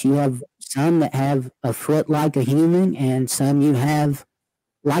types. You have some that have a foot like a human, and some you have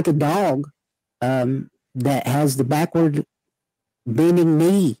like a dog that has the backward bending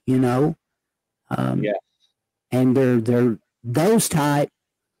knee, you know. Yeah. And they're those type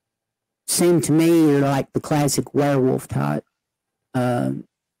seem to me are like the classic werewolf type.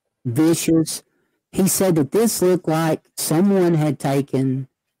 Vicious. He said that this looked like someone had taken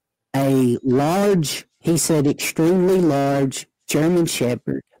a large, he said extremely large German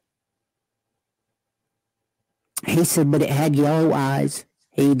Shepherd. He said, but it had yellow eyes.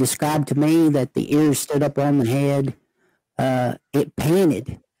 He described to me that the ears stood up on the head. It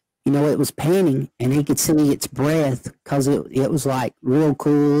panted. You know, it was panting, and he could see its breath because it was like real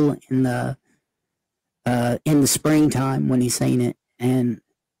cool in the springtime when he seen it. And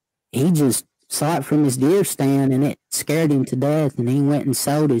he just saw it from his deer stand, and it scared him to death, and he went and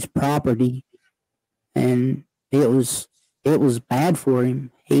sold his property, and it was bad for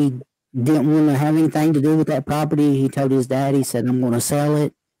him. He didn't want to have anything to do with that property. He told his dad, he said, I'm going to sell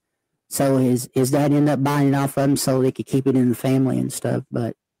it. So his dad ended up buying it off of him so they could keep it in the family and stuff.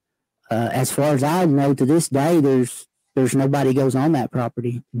 But as far as I know, to this day, there's nobody goes on that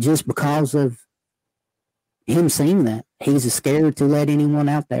property just because of him seeing that. He's scared to let anyone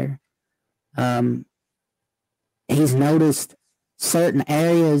out there. He's noticed certain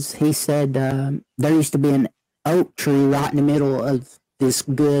areas. He said there used to be an oak tree right in the middle of this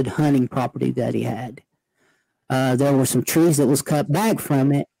good hunting property that he had. There were some trees that was cut back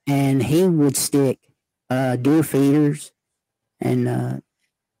from it, and he would stick deer feeders and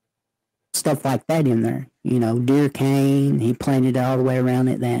stuff like that in there. You know, deer cane. He planted it all the way around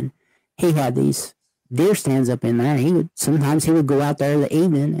it. Then he had these deer stands up in there. Sometimes he would go out there in the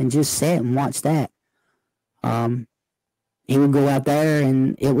evening and just sit and watch that. He would go out there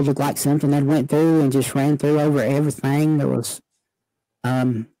and it would look like something that went through and just ran through over everything. There was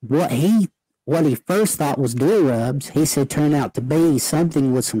what he first thought was deer rubs. He said turned out to be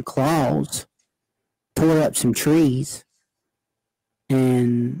something with some claws, tore up some trees,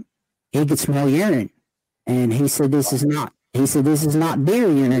 and he could smell urine. And he said this is not deer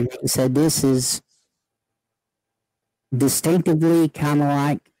urine. He said this is distinctively kind of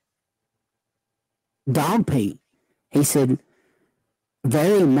like dog pee. He said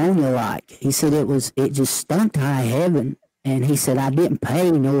very ammonia-like. He said it just stunk to high heaven. And he said, I didn't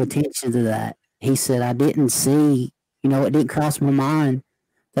pay no attention to that. He said, I didn't see, it didn't cross my mind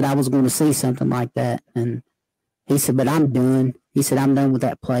that I was going to see something like that. And he said, but I'm done. He said, I'm done with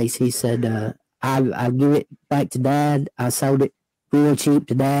that place. He said, I give it back to Dad. I sold it real cheap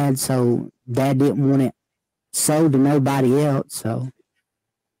to Dad, so Dad didn't want it sold to nobody else. So,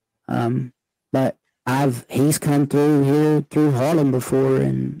 but he's come through here through Harlem before,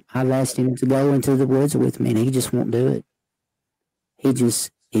 and I've asked him to go into the woods with me, and he just won't do it. You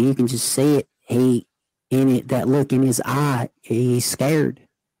can just see it. That look in his eye, he's scared.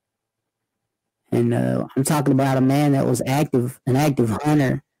 And I'm talking about a man that was an active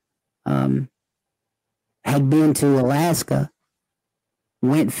hunter, had been to Alaska,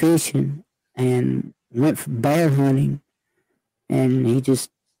 went fishing, and went bear hunting, and he just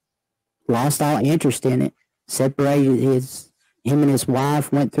lost all interest in it. Separated him and his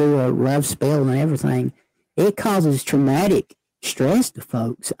wife, went through a rough spell and everything. It causes traumatic stress to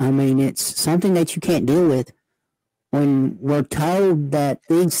folks. I mean, it's something that you can't deal with when we're told that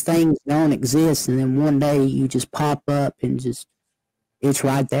these things don't exist, and then one day you just pop up and it's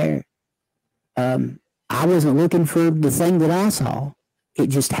right there. I wasn't looking for the thing that I saw. It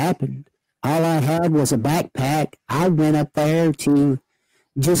just happened. All I had was a backpack. I went up there to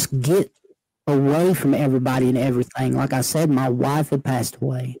just get away from everybody and everything. Like I said, my wife had passed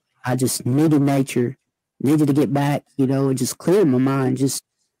away. I just needed nature, needed to get back, and just clear my mind.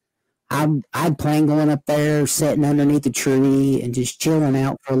 I'd planned going up there, sitting underneath the tree and just chilling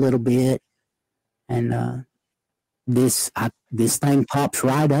out for a little bit. And this thing pops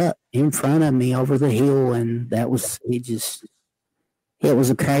right up in front of me over the hill, and it was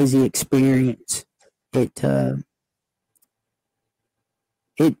a crazy experience.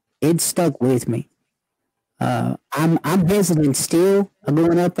 It stuck with me. I'm hesitant still of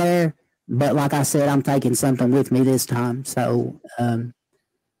going up there, but like I said, I'm taking something with me this time. So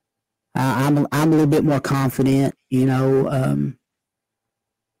I'm a little bit more confident,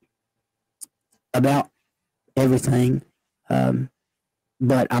 about everything.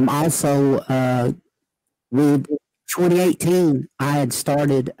 But I'm also with 2018. I had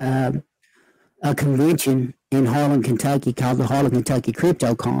started a convention in Harlan, Kentucky called the Harlan, Kentucky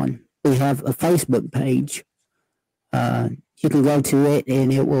CryptoCon. We have a Facebook page. You can go to it,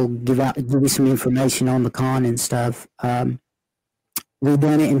 and it will give you some information on the con and stuff. We've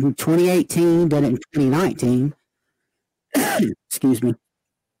done it in 2018, done it in 2019. Excuse me.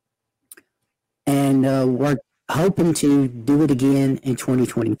 And we're hoping to do it again in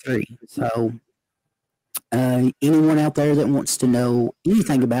 2023. So anyone out there that wants to know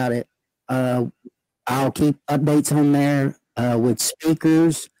anything about it, I'll keep updates on there with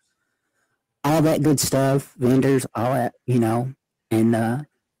speakers, all that good stuff, vendors, all that, and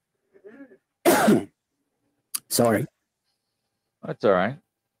sorry. That's all right.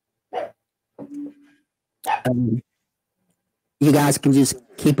 You guys can just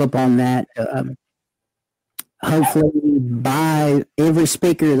keep up on that. Hopefully, by every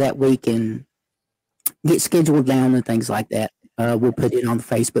speaker that we can get scheduled down and things like that, we'll put it on the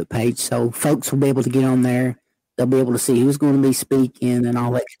Facebook page, so folks will be able to get on there. They'll be able to see who's going to be speaking and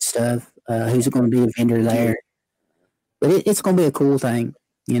all that good stuff, who's going to be a vendor there. But it's going to be a cool thing.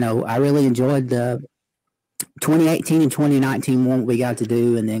 I really enjoyed the 2018 and 2019 one we got to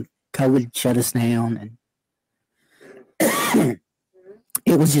do, and then COVID shut us down, and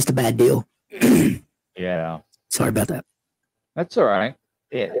it was just a bad deal. Yeah. Sorry about that. That's all right.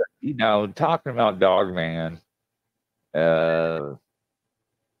 Talking about Dogman, about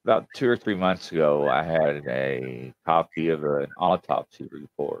 2 or 3 months ago, I had a copy of an autopsy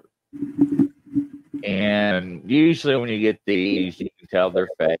report. And usually when you get these, you can tell they're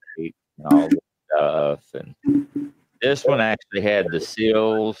fake and all this stuff. And this one actually had the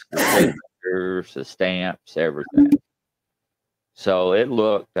seals, the signatures, the stamps, everything. So it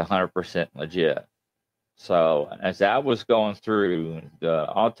looked 100% legit. So as I was going through the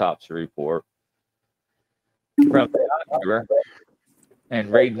autopsy report from the doctor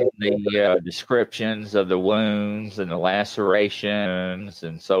and reading the descriptions of the wounds and the lacerations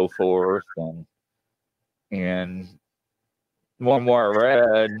and so forth, and more and more I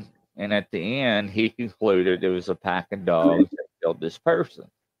read, and at the end he concluded it was a pack of dogs that killed this person.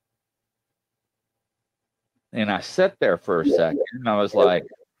 And I sat there for a second, and I was like,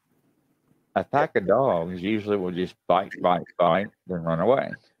 a pack of dogs usually will just bite, then run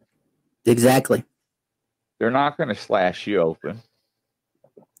away. Exactly. They're not going to slash you open.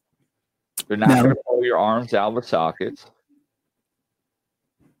 They're not going to pull your arms out of the sockets.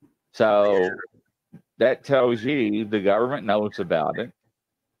 So that tells you the government knows about it.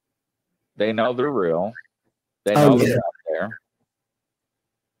 They know they're real. They know they're out there.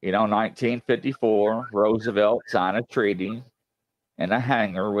 1954, Roosevelt signed a treaty and a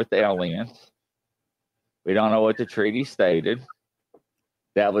hangar with aliens. We don't know what the treaty stated.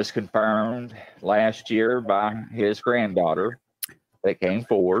 That was confirmed last year by his granddaughter that came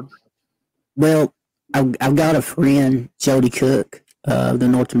forward. Well, I've got a friend, Jody Cook, of the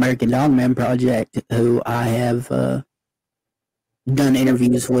North American Dogman Project, who I have done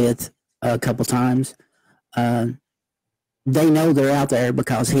interviews with a couple times. They know they're out there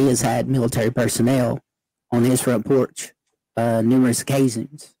because he has had military personnel on his front porch numerous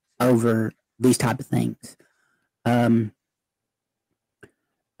occasions over these type of things. There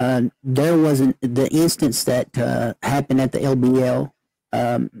wasn't the instance that happened at the LBL.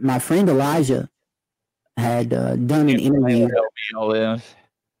 My friend Elijah had done an interview. LBL is?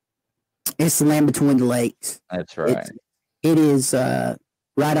 It's the land between the lakes. That's right. It is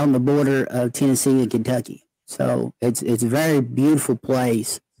right on the border of Tennessee and Kentucky. So it's a very beautiful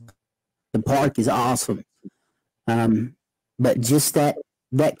place. The park is awesome. But just that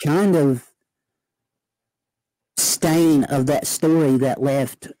kind of stain of that story that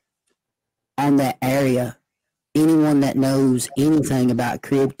left on that area, anyone that knows anything about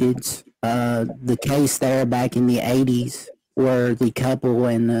cryptids, the case there back in the 80s where the couple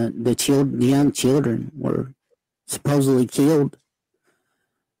and the young children were supposedly killed.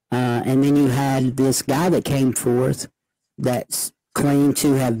 And then you had this guy that came forth that's claimed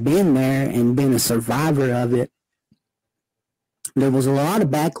to have been there and been a survivor of it. There was a lot of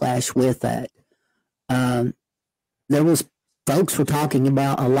backlash with that. There was folks were talking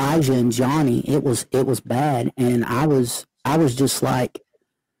about Elijah and Johnny. It was bad, and I was just like,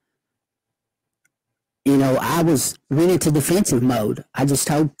 I went into defensive mode. I just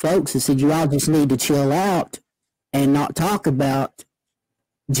told folks, I said, you all just need to chill out and not talk about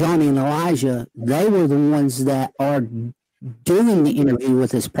Johnny and Elijah. They were the ones that are doing the interview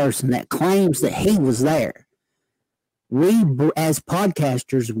with this person that claims that he was there. We, as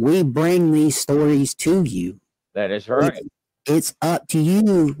podcasters, we bring these stories to you. That is right. It's up to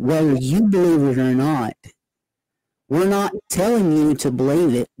you whether you believe it or not. We're not telling you to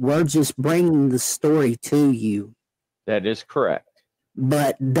believe it. We're just bringing the story to you. That is correct.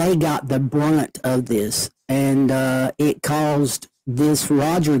 But they got the brunt of this, and it caused this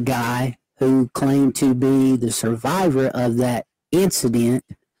Roger guy, who claimed to be the survivor of that incident,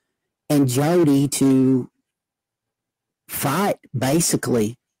 and Jody to fight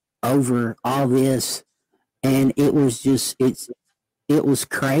basically over all this. And it was just, it was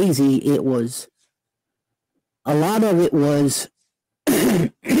crazy. It was, a lot of it was,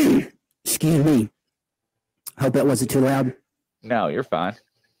 excuse me, hope that wasn't too loud. No, you're fine.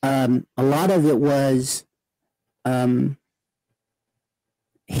 A lot of it was,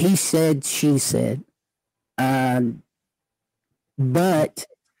 he said, she said, but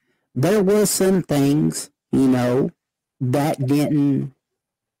there was some things, you know, that didn't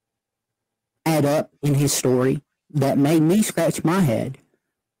add up in his story that made me scratch my head.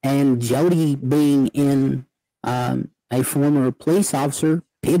 And Jody, being in a former police officer,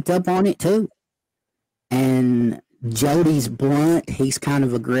 picked up on it too. And Jody's blunt, he's kind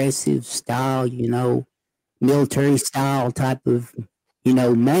of aggressive style, you know, military style type of, you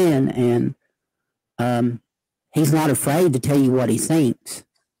know, man. And he's not afraid to tell you what he thinks.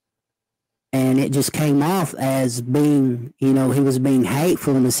 And it just came off as being, you know, he was being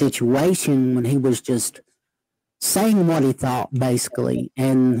hateful in the situation when he was just saying what he thought, basically.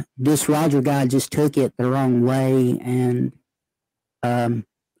 And this Roger guy just took it the wrong way. And I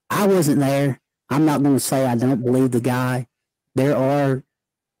wasn't there. I'm not going to say I don't believe the guy. There are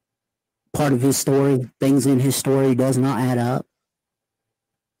part of his story, things in his story does not add up.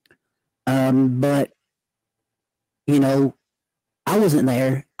 But, you know, I wasn't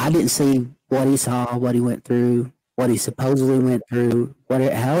there. I didn't see what he saw, what he went through, what he supposedly went through,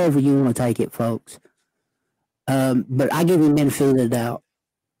 whatever, however you want to take it, folks. But I give him benefit of the doubt.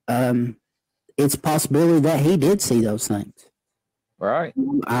 It's a possibility that he did see those things. Right.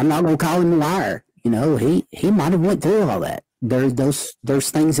 I'm not going to call him a liar. You know, he might have went through all that.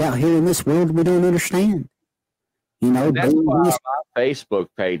 There's things out here in this world we don't understand. You know, that's why my Facebook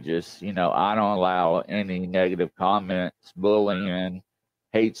pages, you know, I don't allow any negative comments, bullying,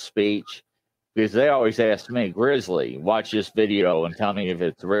 hate speech, because they always ask me, Grizzly, watch this video and tell me if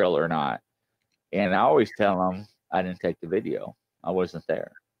it's real or not. And I always tell them I didn't take the video. I wasn't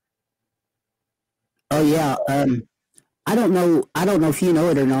there. Oh yeah. I don't know if you know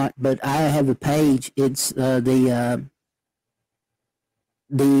it or not, but I have a page. It's the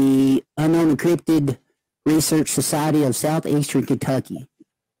Unknown Encrypted Research Society of Southeastern Kentucky.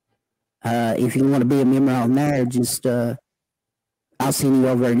 If you want to be a member on there, just I'll send you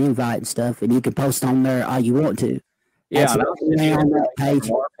over an invite and stuff, and you can post on there all you want to. Yeah, and I'll send you on that page.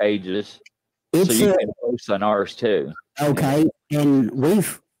 More pages, so you can post on ours too. Okay, and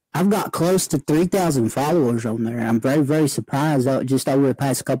I've got close to 3,000 followers on there. I'm very, very surprised just over the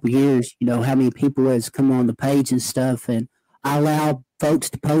past couple of years, you know, how many people has come on the page and stuff. And I allow folks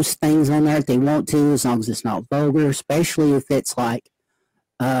to post things on there if they want to, as long as it's not vulgar, especially if it's like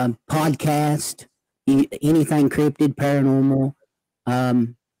podcast, anything cryptid, paranormal.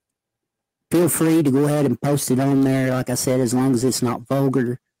 Feel free to go ahead and post it on there. Like I said, as long as it's not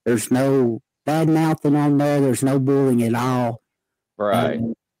vulgar, there's no bad mouthing on there. There's no bullying at all. Right.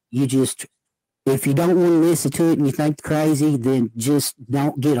 You just, if you don't want to listen to it and you think it's crazy, then just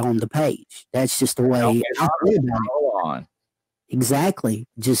don't get on the page. That's just the way I feel about it. Exactly.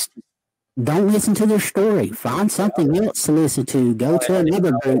 Just don't listen to their story. Find something else to listen to. Go to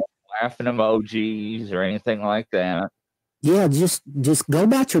another group. Laughing emojis or anything like that. Yeah, just go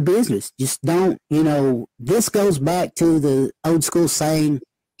about your business. Just don't, you know, this goes back to the old school saying,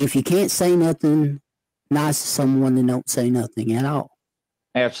 if you can't say nothing nice to someone, then don't say nothing at all.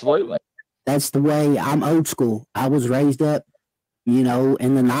 Absolutely. That's the way. I'm old school. I was raised up, you know,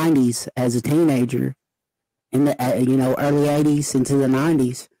 in the 90s as a teenager, in the, you know, early 80s into the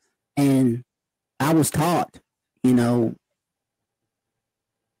 90s. And I was taught, you know,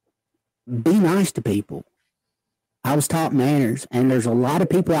 be nice to people. I was taught manners. And there's a lot of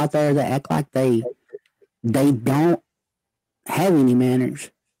people out there that act like they don't have any manners.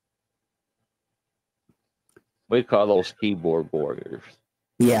 We call those keyboard warriors.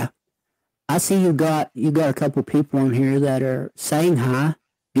 Yeah. I see you got a couple people on here that are saying hi.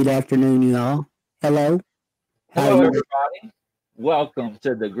 Good afternoon, you all. Hello. Hello, everybody. Welcome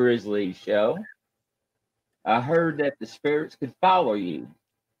to the Grizzly Show. I heard that the spirits can follow you.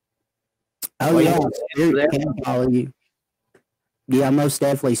 Oh, yeah. Spirits can follow you. Yeah, most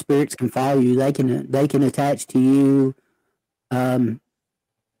definitely. Spirits can follow you. They can attach to you.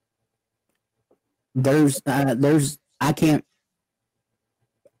 There's I can't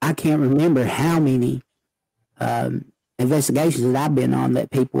remember how many investigations that I've been on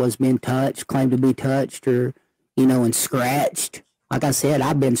that people has been touched, claimed to be touched, or and scratched. Like I said,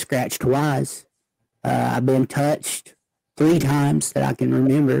 I've been scratched twice. I've been touched 3 times that I can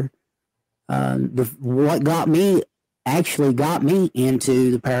remember. What got me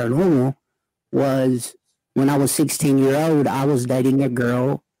into the paranormal was when I was 16 years old. I was dating a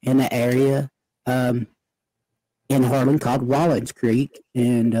girl in the area in Harlan called Wallens Creek,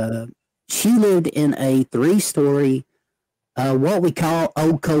 and she lived in a 3-story, what we call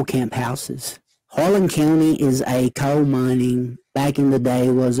old coal camp houses. Harlan County is a coal mining, back in the day,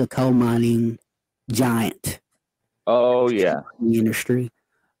 was a coal mining giant. Oh, yeah. Industry.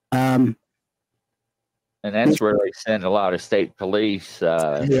 And that's where they send a lot of state police.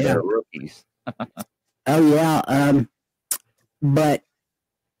 They're rookies. Oh, yeah. But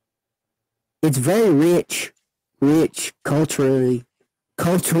it's very rich culturally,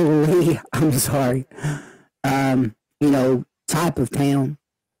 I'm sorry, type of town.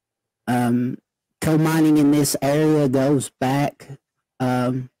 Coal mining in this area goes back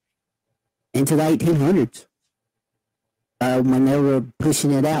into the 1800s when they were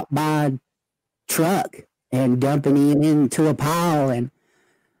pushing it out by truck and dumping it into a pile, and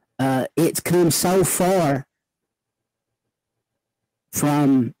it's come so far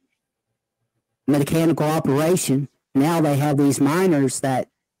from mechanical operation. Now they have these miners that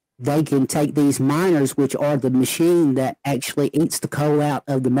they can take these miners, which are the machine that actually eats the coal out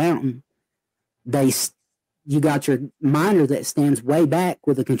of the mountain. You got your miner that stands way back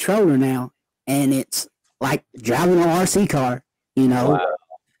with a controller now, and it's like driving an RC car, Wow.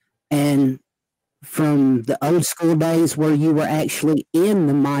 And from the old school days where you were actually in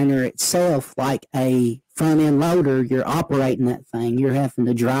the miner itself, like a front end loader, you're operating that thing. You're having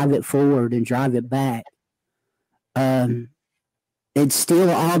to drive it forward and drive it back. It's still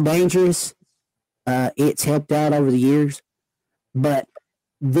all dangerous. It's helped out over the years, but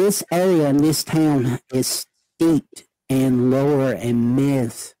this area and this town is steeped in lore and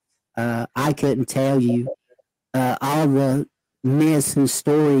myth. I couldn't tell you all the myths and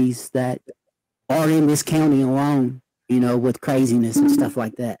stories that are in this county alone, with craziness and stuff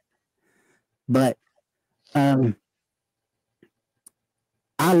like that. But I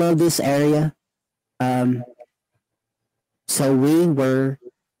love this area. So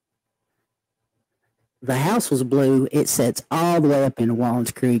the house was blue. It sits all the way up in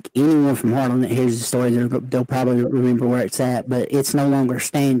Wallens Creek. Anyone from Harlan that hears the story, they'll probably remember where it's at, but it's no longer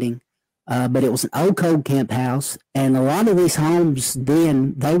standing. But it was an old coal camp house, and a lot of these homes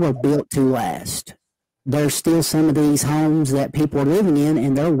then, they were built to last. There's still some of these homes that people are living in,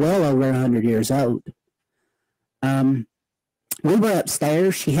 and they're well over 100 years old. We were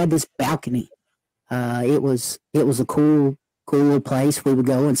upstairs. She had this balcony. It was a cool little place. We would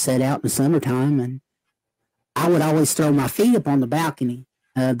go and sit out in the summertime, and I would always throw my feet up on the balcony.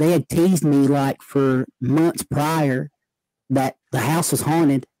 They had teased me like for months prior that the house was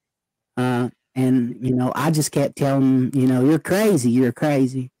haunted. And I just kept telling them, you're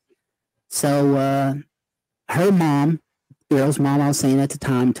crazy. So her mom, girl's mom I was saying at the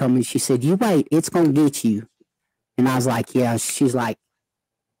time, told me, she said, you wait, it's going to get you. And I was like, yeah. She's like,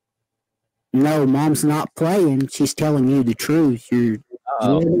 no, mom's not playing. She's telling you the truth. You're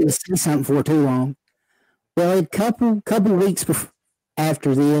going to see something for too long. Well, a couple weeks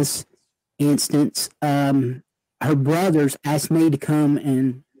after this instance, her brothers asked me to come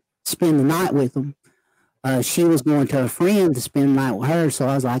and spend the night with them. She was going to a friend to spend the night with her, so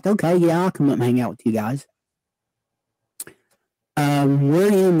I was like, okay, yeah, I'll come up and hang out with you guys.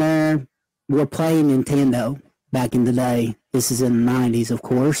 We're in there. We're playing Nintendo back in the day. This is in the 90s, of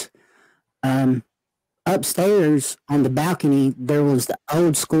course. Upstairs on the balcony, there was the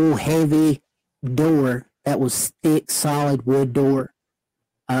old school heavy door that was thick, solid wood door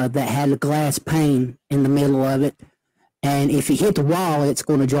that had a glass pane in the middle of it. And if you hit the wall, it's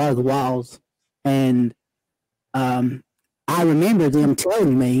going to jar the walls. And I remember them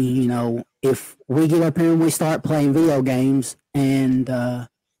telling me, if we get up here and we start playing video games and the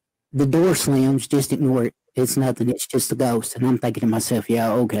door slams, just ignore it. It's nothing. It's just a ghost. And I'm thinking to myself,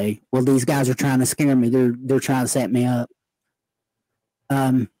 yeah, okay. Well, these guys are trying to scare me. They're trying to set me up.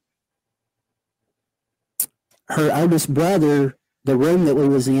 Her oldest brother, the room that we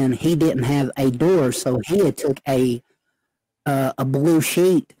was in, he didn't have a door, so he had took a blue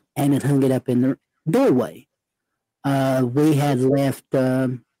sheet and had hung it up in the doorway. We had left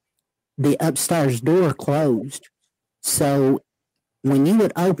the upstairs door closed, so when you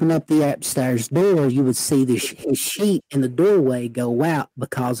would open up the upstairs door, you would see his sheet in the doorway go out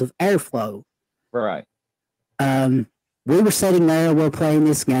because of airflow. Right. We were sitting there, we're playing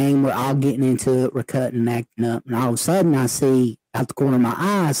this game, we're all getting into it, we're cutting and acting up, and all of a sudden I see, out the corner of my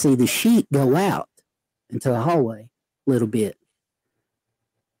eye, I see the sheet go out into the hallway a little bit.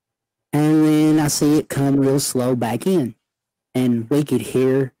 And then I see it come real slow back in, and we could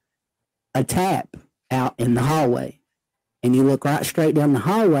hear a tap out in the hallway. And you look right straight down the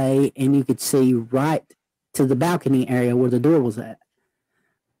hallway, and you could see right to the balcony area where the door was at.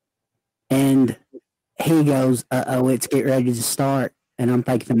 And he goes, uh-oh, it's getting ready to start. And I'm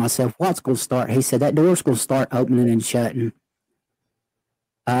thinking to myself, what's going to start? He said, that door's going to start opening and shutting.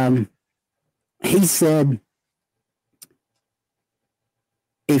 He said,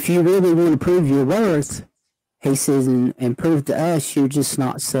 if you really want to prove your worth, he says, and prove to us you're just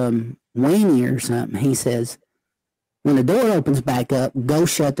not some weenie or something. He says, when the door opens back up, go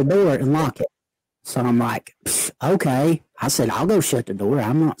shut the door and lock it. So I'm like, okay. I said, I'll go shut the door.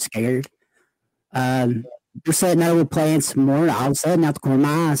 I'm not scared. We're sitting there, we're playing some more. All of a sudden, out the corner of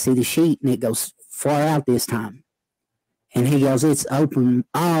my eye, I see the sheet, and it goes far out this time. And he goes, it's open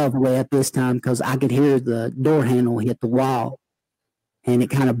all the way up this time because I could hear the door handle hit the wall. And it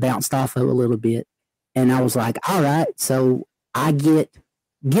kind of bounced off of it a little bit. And I was like, all right. So I get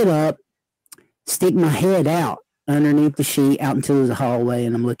up, stick my head out underneath the sheet out into the hallway,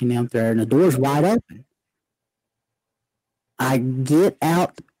 and I'm looking down there, and the door's wide open. I get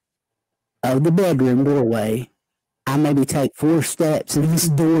out of the bedroom doorway. I maybe take 4 steps, and this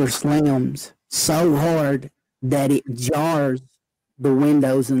door slams so hard that it jars the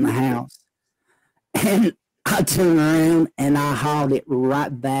windows in the house. And I turn around, and I hauled it right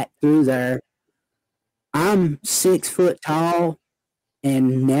back through there. I'm 6 foot tall,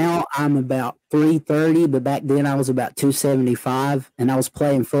 and now I'm about 330, but back then I was about 275, and I was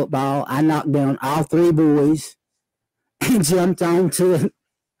playing football. I knocked down all 3 boys and jumped onto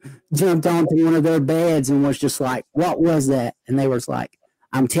one of their beds and was just like, what was that? And they was like,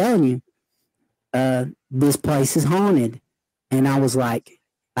 I'm telling you, this place is haunted. And I was like,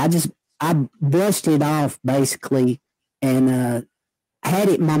 I brushed it off basically, and had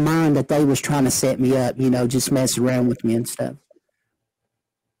it in my mind that they was trying to set me up, just mess around with me and stuff.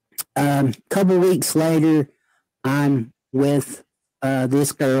 Couple weeks later, I'm with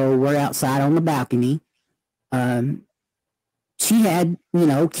this girl. We're outside on the balcony. She had,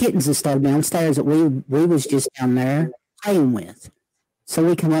 kittens and stuff downstairs that we was just down there playing with. So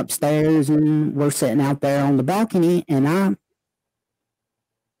we come upstairs, and we're sitting out there on the balcony, and I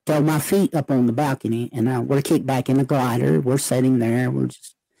throw my feet up on the balcony, and we're kicked back in the glider. We're sitting there. We're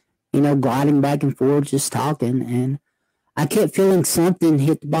just, gliding back and forth, just talking, and I kept feeling something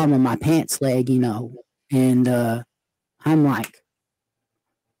hit the bottom of my pants leg, and I'm like,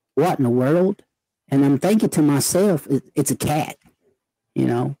 what in the world? And I'm thinking to myself, it's a cat,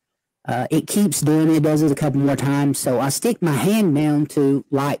 It keeps doing it, does it a couple more times. So I stick my hand down to,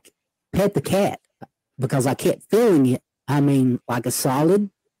 pet the cat because I kept feeling it. I mean, like a solid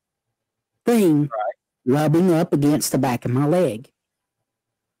thing rubbing up against the back of my leg.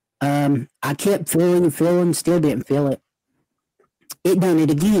 I kept feeling, still didn't feel it. It done it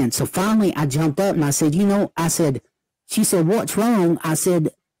again. So finally I jumped up and I said, she said, what's wrong? I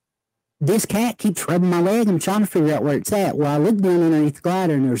said, this cat keeps rubbing my leg. I'm trying to figure out where it's at. Well, I looked down underneath the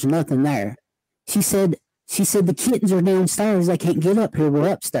glider and there's nothing there. She said, the kittens are downstairs. They can't get up here.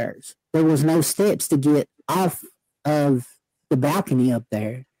 We're upstairs. There was no steps to get off of the balcony up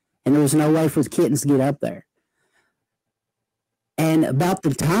there. And there was no way for the kittens to get up there. And about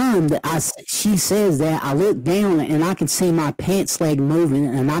the time that she says that, I look down and I can see my pants leg moving,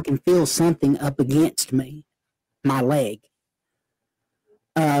 and I can feel something up against me, my leg.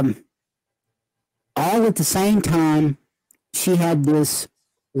 All at the same time, she had this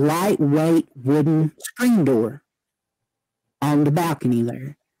lightweight wooden screen door on the balcony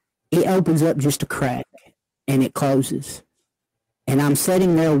there. It opens up just a crack, and it closes. And I'm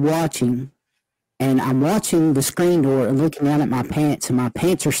sitting there watching, and I'm watching the screen door and looking down at my pants, and my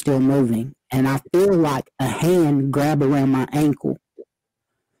pants are still moving. And I feel like a hand grab around my ankle.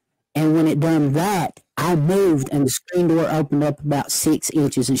 And when it done that, I moved, and the screen door opened up about 6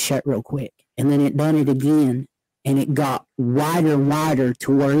 inches and shut real quick. And then it done it again, and it got wider and wider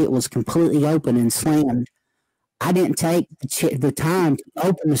to where it was completely open and slammed. I didn't take the time to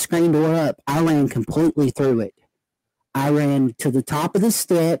open the screen door up. I ran completely through it. I ran to the top of the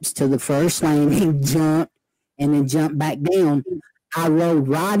steps, to the first landing, jumped, and then jumped back down. I rode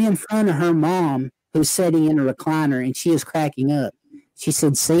right in front of her mom, who's sitting in a recliner, and she is cracking up. She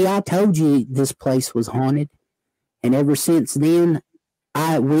said, see, I told you this place was haunted. And ever since then,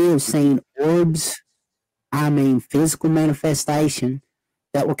 we have seen orbs, I mean physical manifestation,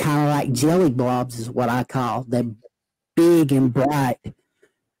 that were kind of like jelly blobs is what I call. They're big and bright.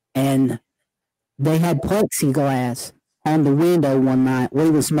 And they had plexiglass on the window one night. We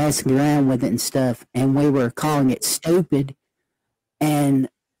was messing around with it and stuff, and we were calling it stupid. And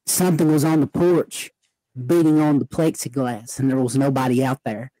something was on the porch beating on the plexiglass, and there was nobody out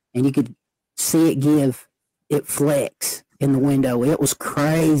there. And you could see it flex in the window. It was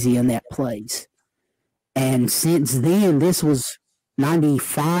crazy in that place. And since then, this was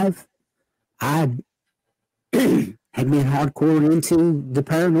 95, I had been hardcore into the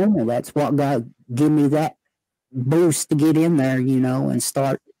paranormal. That's what give me that boost to get in there, and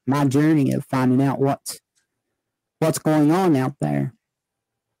start my journey of finding out what's going on out there.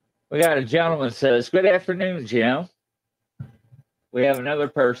 We got a gentleman that says, "Good afternoon, Jim." We have another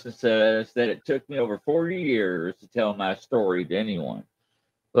person says that it took me over 40 years to tell my story to anyone.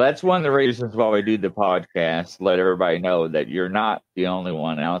 Well, that's one of the reasons why we do the podcast, let everybody know that you're not the only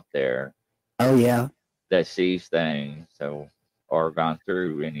one out there. Oh, yeah. That sees things or gone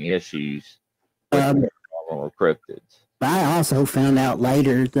through any issues with paranormal or cryptids. I also found out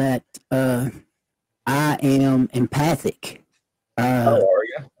later that I am empathic. How are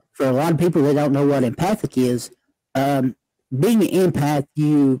you? For a lot of people that don't know what empathic is, being an empath,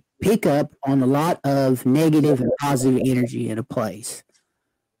 you pick up on a lot of negative and positive energy in a place.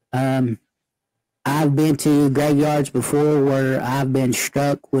 I've been to graveyards before where I've been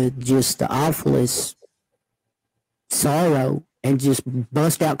struck with just the awfulest sorrow and just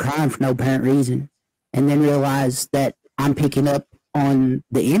bust out crying for no apparent reason, and then realize that I'm picking up on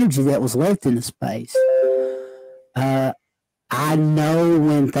the energy that was left in the space. I know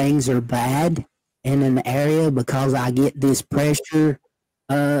when things are bad in an area because I get this pressure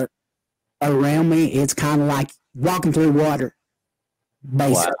around me. It's kind of like walking through water,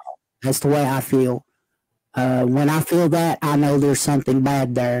 basically. Wow. That's the way I feel. When I feel that, I know there's something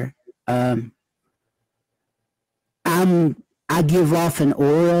bad there. I give off an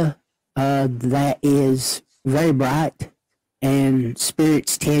aura that is very bright, and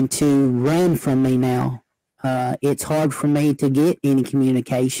spirits tend to run from me now. It's hard for me to get any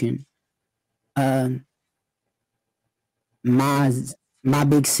communication. My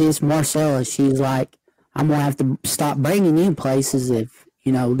big sis Marcella, she's like, I'm gonna have to stop bringing you places if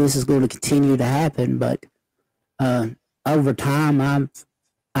this is going to continue to happen. But over time,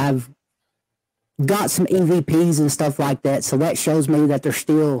 I've got some EVPs and stuff like that, so that shows me that they're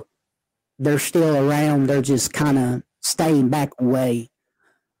still around. They're just kind of staying back away.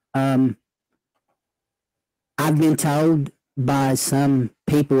 I've been told by some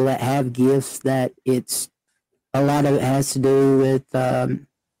people that have gifts that a lot of it has to do with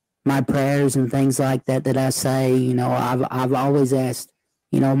my prayers and things like that I say. I've always asked,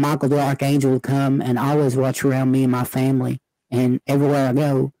 Michael the Archangel to come and always watch around me and my family and everywhere I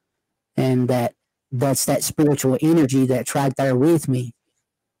go. And that's that spiritual energy that's right there with me.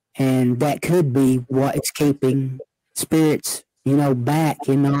 And that could be what is keeping spirits, back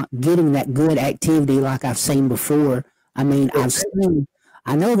and not getting that good activity like I've seen before. I mean,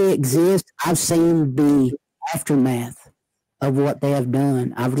 I know they exist. I've seen the aftermath of what they have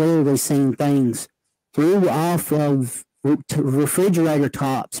done. I've literally seen things flew off of refrigerator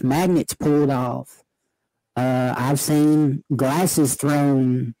tops, magnets pulled off. I've seen glasses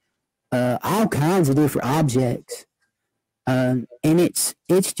thrown, all kinds of different objects. And it's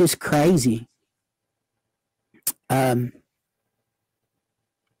just crazy.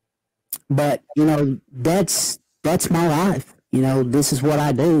 But that's my life. This is what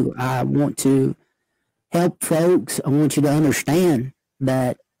I do. I want to help folks. I want you to understand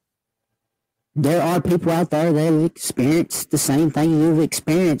that there are people out there that have experienced the same thing you've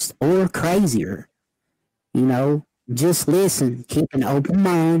experienced or crazier. Just listen, keep an open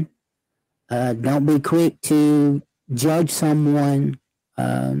mind. Don't be quick to judge someone.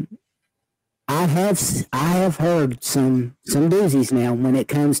 I have heard some doozies now when it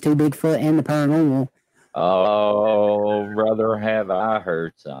comes to Bigfoot and the paranormal. Oh, brother, have I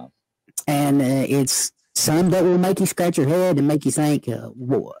heard some. And it's some that will make you scratch your head and make you think,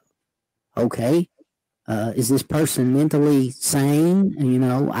 what? Okay, is this person mentally sane?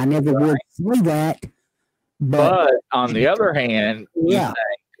 I never would say that. But on the other hand, yeah, you think,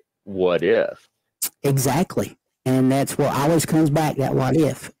 what if? Exactly. And that's what always comes back, that what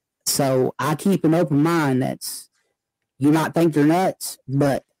if. So I keep an open mind. You might think they're nuts,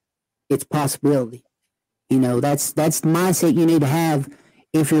 but it's a possibility. That's the mindset you need to have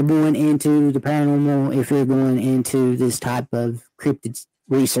if you're going into the paranormal, if you're going into this type of cryptid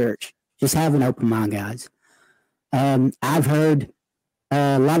research. Just have an open mind, guys. I've heard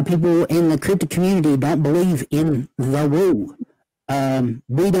A lot of people in the cryptid community don't believe in the woo.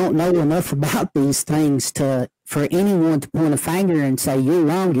 We don't know enough about these things for anyone to point a finger and say, you're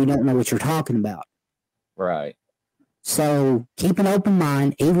wrong, you don't know what you're talking about. Right. So keep an open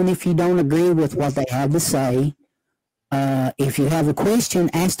mind, even if you don't agree with what they have to say. If you have a question,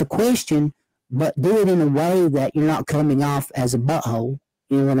 ask the question, but do it in a way that you're not coming off as a butthole.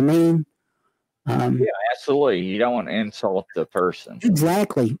 You know what I mean? Yeah, absolutely. You don't want to insult the person.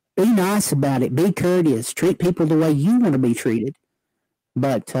 Exactly. Be nice about it. Be courteous. Treat people the way you want to be treated.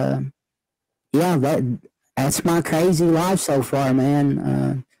 But yeah, that's my crazy life so far,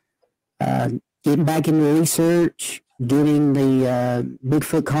 man. Getting back into research, getting the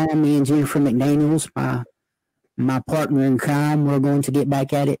Bigfoot call, me and Jennifer McDaniels, my partner in crime. We're going to get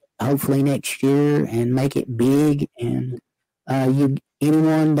back at it hopefully next year and make it big. And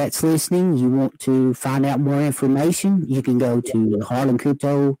anyone that's listening, you want to find out more information, you can go to the Harlem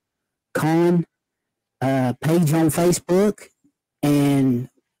Crypto Con page on Facebook and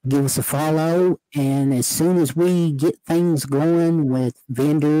give us a follow. And as soon as we get things going with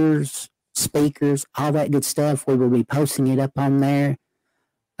vendors, speakers, all that good stuff, we will be posting it up on there.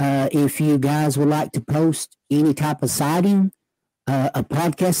 If you guys would like to post any type of sighting, a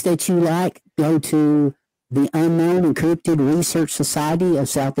podcast that you like, go to the Unknown Encrypted Research Society of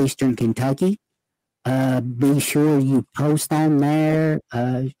Southeastern Kentucky. Be sure you post on there,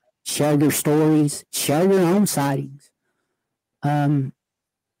 share your stories, share your own sightings. And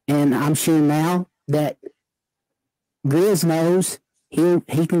I'm sure now that Grizz knows,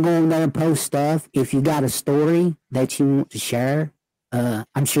 he can go on there and post stuff. If you got a story that you want to share,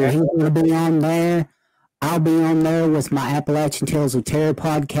 I'm sure he's going to be on there. I'll be on there with my Appalachian Tales of Terror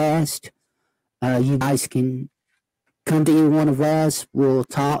podcast. You guys can come to either one of us. We'll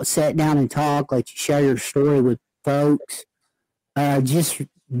sit down and talk, let you share your story with folks. Just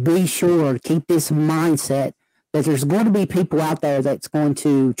be sure to keep this mindset that there's going to be people out there that's going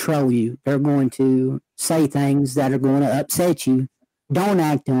to troll you. They're going to say things that are going to upset you. Don't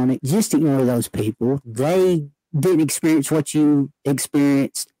act on it. Just ignore those people. They didn't experience what you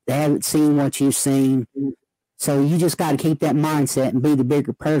experienced. They haven't seen what you've seen. So you just got to keep that mindset and be the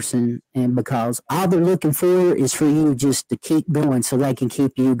bigger person. And because all they're looking for is for you just to keep going so they can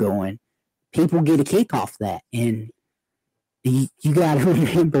keep you going. People get a kick off that. And you got to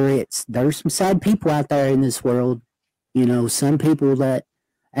remember there's some sad people out there in this world. You know, some people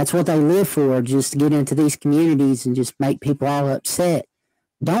that's what they live for, just to get into these communities and just make people all upset.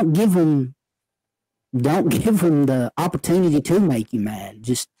 Don't give them the opportunity to make you mad.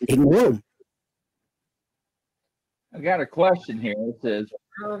 Just ignore them. I got a question here. It says,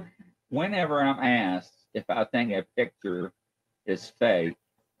 whenever I'm asked if I think a picture is fake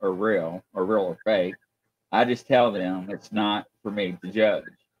or real or fake, I just tell them it's not for me to judge.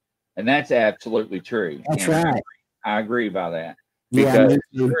 And that's absolutely true. That's right. I agree by that. Because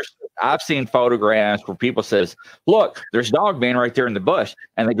I've seen photographs where people says, look, there's dog man right there in the bush.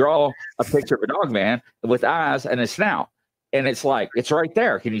 And they draw a picture of a dog man with eyes and a snout. And it's like, it's right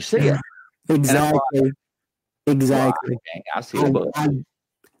there. Can you see it? Exactly. Exactly. Wow, I see the bush.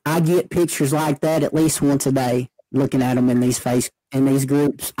 I get pictures like that at least once a day, looking at them in these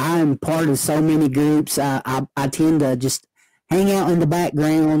groups. I am part of so many groups. I tend to just hang out in the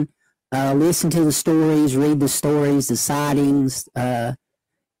background, listen to the stories, read the stories, the sightings, and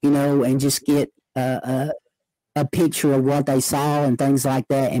just get a picture of what they saw and things like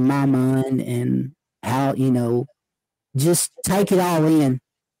that in my mind, and how, just take it all in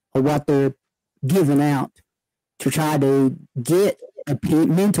of what they're giving out to try to get a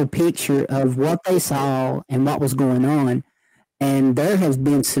mental picture of what they saw and what was going on. And there has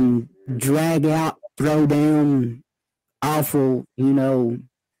been some drag out, throw down, awful,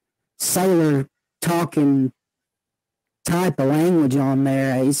 sailor talking type of language on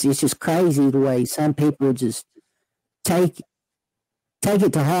there. It's just crazy the way some people just take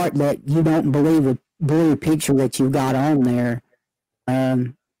it to heart that you don't believe a blurry picture that you've got on there.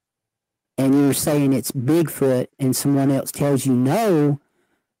 And you're saying it's Bigfoot and someone else tells you no.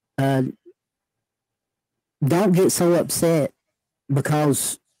 Don't get so upset,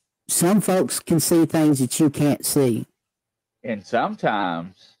 because some folks can see things that you can't see. And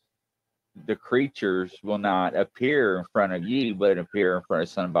sometimes the creatures will not appear in front of you, but appear in front of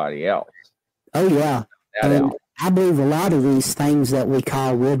somebody else. Oh, yeah. I believe a lot of these things that we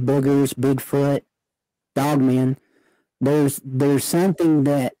call wood boogers, Bigfoot, dogmen, there's something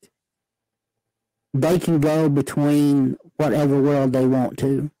that they can go between whatever world they want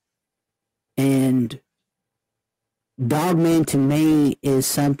to. And dogman to me is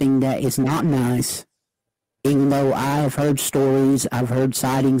something that is not nice. even though I have heard stories, I've heard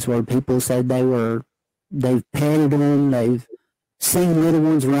sightings where people said they've petted them, they've seen little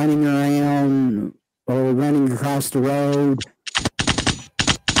ones running around or running across the road.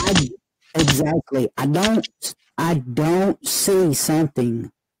 Exactly. I don't see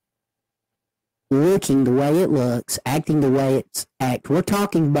something looking the way it looks, acting the way it's act. We're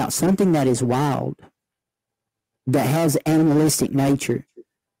talking about something that is wild, that has animalistic nature.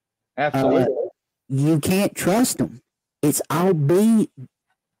 Absolutely. You can't trust them. It's all be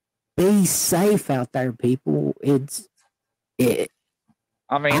safe out there, people. I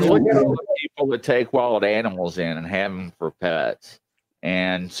mean, look at all the people that take wild animals in and have them for pets.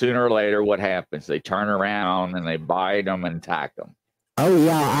 And sooner or later, what happens? They turn around and they bite them and attack them. Oh,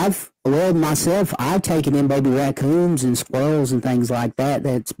 yeah. I've taken in baby raccoons and squirrels and things like that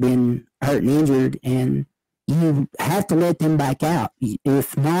that's been hurt and injured, and you have to let them back out.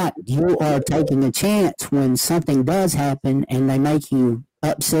 If not, you are taking a chance when something does happen and they make you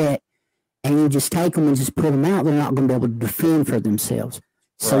upset, and you just take them and just put them out. They're not going to be able to defend for themselves.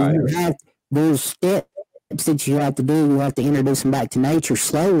 So Right. there's steps that you have to do. You have to introduce them back to nature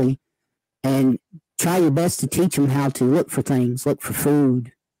slowly and try your best to teach them how to look for things, look for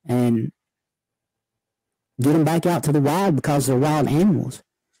food, and get them back out to the wild, because they're wild animals.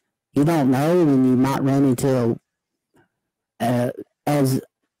 You don't know when you might run into, as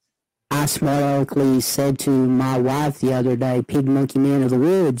I smartly said to my wife the other day, pig monkey men of the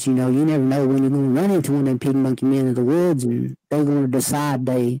woods. You never know when you're going to run into one of them pig monkey men of the woods, and they're going to decide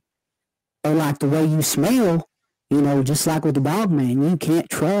they like the way you smell. Just like with the dog man, you can't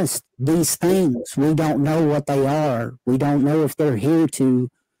trust these things. We don't know what they are. We don't know if they're here to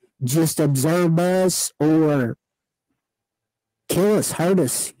just observe us or kill us, hurt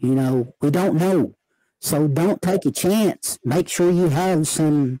us. We don't know. So don't take a chance. Make sure you have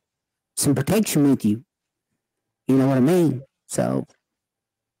some protection with you. You know what I mean? So.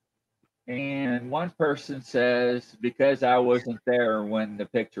 And one person says, because I wasn't there when the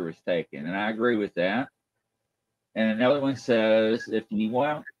picture was taken. And I agree with that. And another one says, if you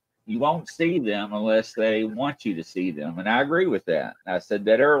won't see them unless they want you to see them. And I agree with that. I said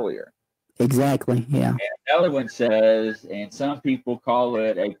that earlier. Exactly, yeah. And another one says, and some people call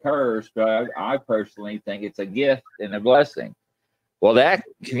it a curse, but I personally think it's a gift and a blessing. Well, that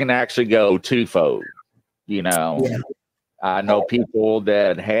can actually go twofold. Yeah. I know people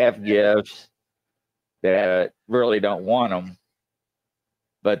that have gifts that really don't want them,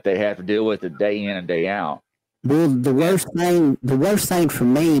 but they have to deal with it day in and day out. Well, the worst thing for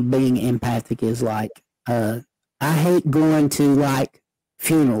me being empathic is like, I hate going to like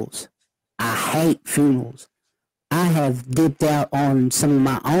funerals. I hate funerals. I have dipped out on some of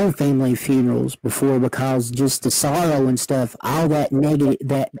my own family funerals before, because just the sorrow and stuff, all that negative,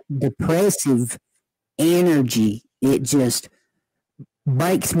 that depressive energy, it just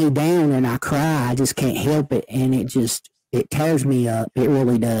breaks me down and I cry. I just can't help it, and it tears me up. It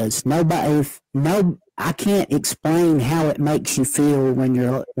really does. I can't explain how it makes you feel when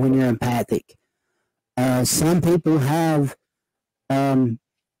you're empathic. Some people have, they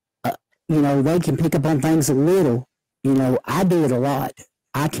can pick up on things a little. I do it a lot.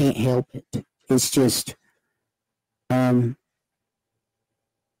 I can't help it. It's just, I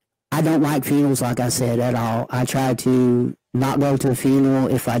don't like funerals, like I said, at all. I try to not go to a funeral.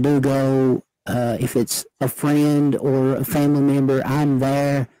 If I do go, if it's a friend or a family member, I'm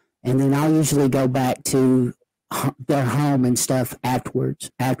there. And then I'll usually go back to their home and stuff afterwards,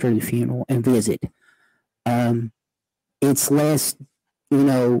 after the funeral, and visit. It's less,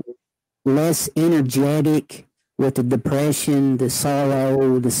 less energetic with the depression, the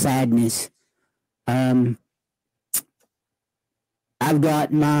sorrow, the sadness. I've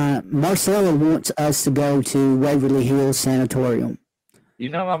got Marcella wants us to go to Waverly Hills Sanatorium.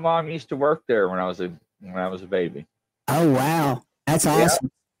 My mom used to work there when I was a baby. Oh, wow. That's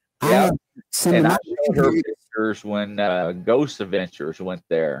awesome. Yeah. And I showed her pictures when Ghost Adventures went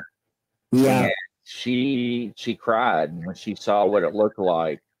there. Yeah. And she cried when she saw what it looked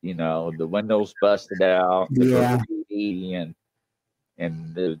like. The windows busted out, the graffiti and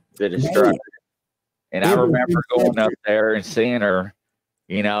the destruction. And I remember going up there and seeing her,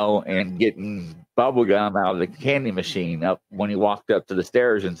 and getting bubble gum out of the candy machine up when he walked up to the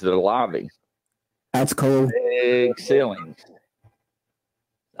stairs into the lobby. That's cool. Big ceilings.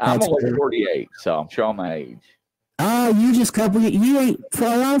 I'm only 48, so I'm showing my age. Oh, you ain't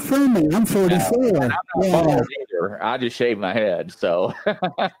far off from me. I'm 44. No, I'm not bald either. I just shaved my head, so.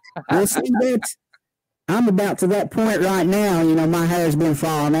 Well, see, I'm about to that point right now. My hair's been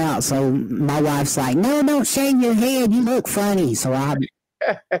falling out, so my wife's like, "No, don't shave your head. You look funny." So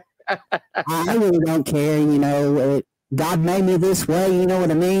I really don't care. God made me this way. You know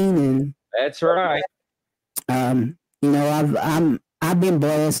what I mean? And that's right. I've been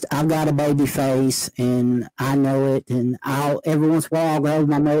blessed. I've got a baby face, and I know it. And every once in a while I'll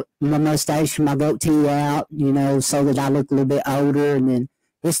grow my mustache and my goatee out, so that I look a little bit older. And then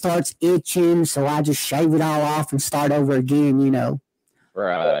it starts itching, so I just shave it all off and start over again.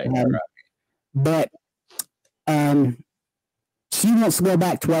 Right. But she wants to go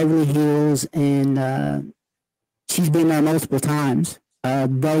back to Waverly Hills, and she's been there multiple times.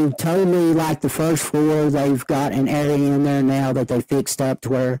 They told me, like, the first floor, they've got an area in there now that they fixed up to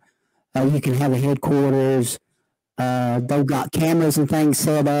where you can have a headquarters. They've got cameras and things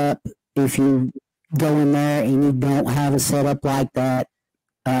set up. If you go in there and you don't have a setup like that,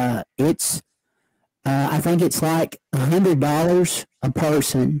 I think it's like $100 a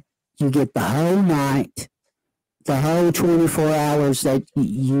person. You get the whole night, the whole 24 hours that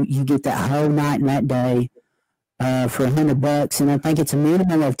you get that whole night and that day. For $100, and I think it's a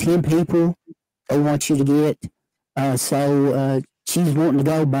minimum of 10 people they want you to get. So she's wanting to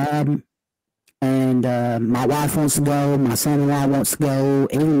go, Bob, and my wife wants to go. My son-in-law wants to go.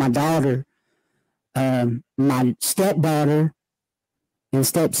 Even my daughter, my stepdaughter, and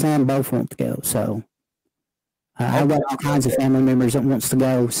stepson both want to go. So I've got all kinds of family members that wants to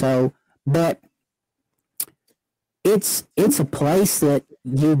go. So, but it's a place that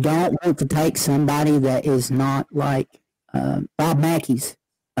you don't want to take somebody that is not like Bob Mackey's.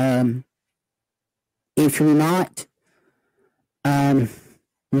 If you're not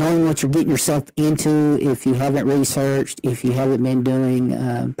knowing what you're getting yourself into, if you haven't researched, if you haven't been doing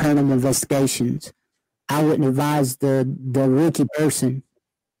paranormal investigations, I wouldn't advise the rookie person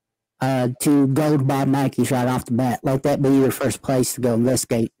to go to Bob Mackey's right off the bat. Let that be your first place to go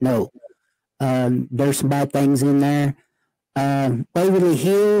investigate. No. There's some bad things in there. Waverly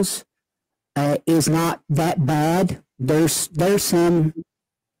Hills is not that bad. There's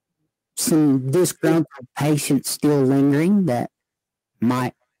some disgruntled patients still lingering that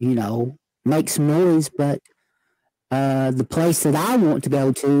might, make some noise, but the place that I want to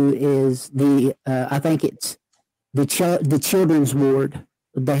go to is I think it's the children's ward.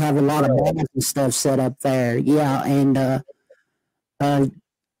 They have a lot of bags and stuff set up there. Yeah, and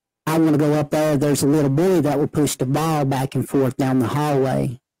I want to go up there. There's a little boy that will push the ball back and forth down the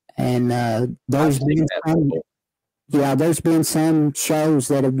hallway. And there's been some shows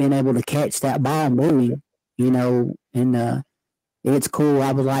that have been able to catch that ball moving, and it's cool.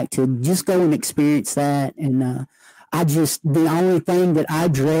 I would like to just go and experience that. And the only thing that I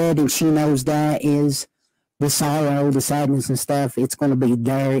dread, and she knows that, is the sorrow, the sadness and stuff. It's going to be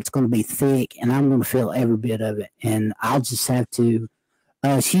there. It's going to be thick, and I'm going to feel every bit of it. And I'll just have to.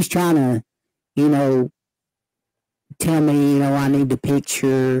 She's trying to, tell me, I need to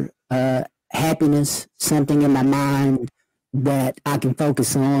picture happiness, something in my mind that I can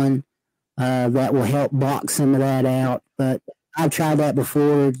focus on that will help block some of that out. But I've tried that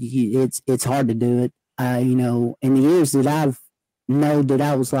before. It's hard to do it. In the years that I've known that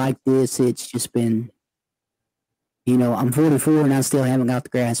I was like this, it's just been, I'm 44 and I still haven't got the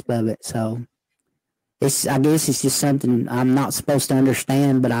grasp of it. So I guess it's just something I'm not supposed to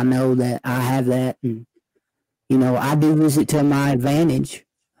understand, but I know that I have that. And, I do use it to my advantage.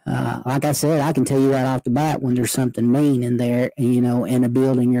 Like I said, I can tell you right off the bat when there's something mean in there, in a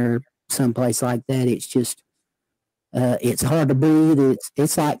building or someplace like that. It's just, it's hard to breathe.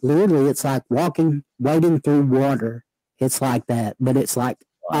 It's like, literally, it's like wading through water. It's like that, but it's like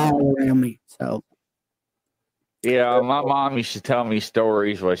all around me. So. Yeah, my mom used to tell me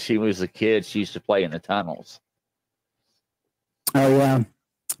stories when she was a kid. She used to play in the tunnels. Oh, yeah.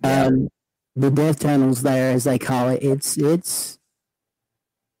 The death tunnels there, as they call it, it's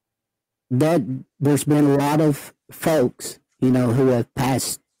that there's been a lot of folks, who have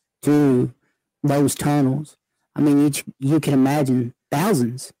passed through those tunnels. I mean, you can imagine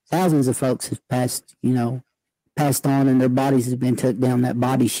thousands of folks have passed on, and their bodies have been took down that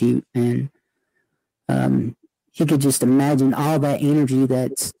body chute. And you could just imagine all that energy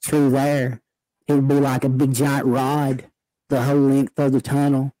that's through there. It would be like a big giant rod the whole length of the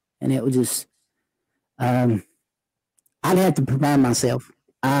tunnel. And it would just, I'd have to prepare myself.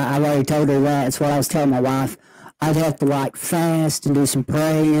 I've already told her that. That's what I was telling my wife. I'd have to fast and do some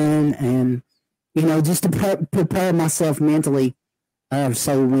praying and, just to prepare myself mentally.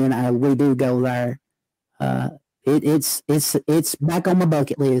 So when we do go there, it's back on my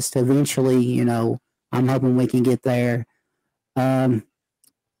bucket list. Eventually, I'm hoping we can get there. Octagon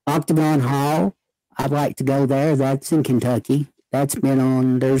Hall, I'd like to go there. That's in Kentucky.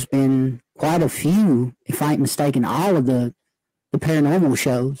 There's been quite a few, if I ain't mistaken, all of the paranormal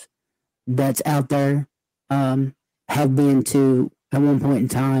shows. that's out there have been to, at one point in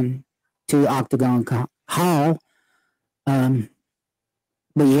time, to Octagon Hall. But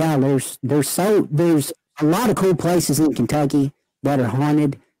yeah, there's a lot of cool places in Kentucky that are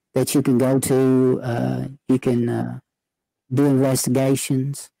haunted that you can go to. You can do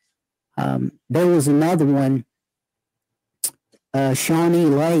investigations. There was another one, Shawnee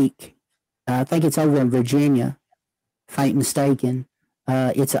Lake. I think it's over in Virginia, if I ain't mistaken.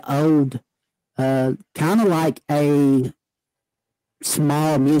 It's an old, kind of like a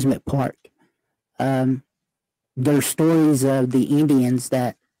small amusement park. There's stories of the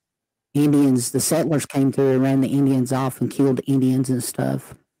the settlers came through and ran the Indians off and killed the Indians and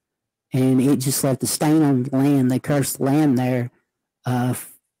stuff. And it just left a stain on the land. They cursed the land there. I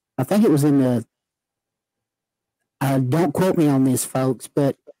think it was in the, don't quote me on this, folks,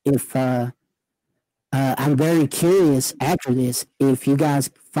 but if, I'm very curious after this, if you guys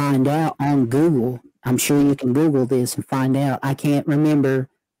find out on Google, I'm sure you can Google this and find out. I can't remember.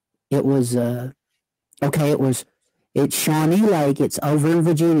 It was, it's Shawnee Lake. It's over in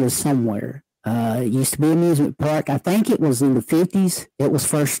Virginia somewhere. It used to be an amusement park. I think it was in the 50s. It was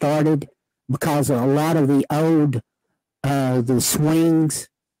first started because of a lot of the old, the swings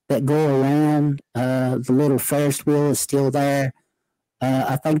that go around, the little Ferris wheel is still there.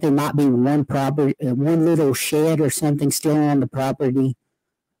 I think there might be one little shed or something still on the property.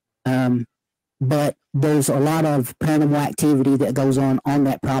 But there's a lot of paranormal activity that goes on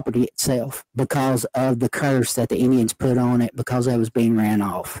that property itself because of the curse that the Indians put on it because it was being ran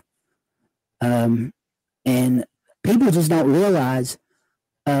off. And people just don't realize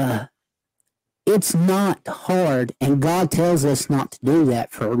it's not hard, and God tells us not to do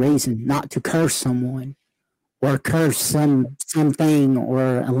that for a reason, not to curse someone or curse something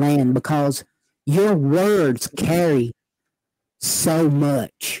or a land, because your words carry so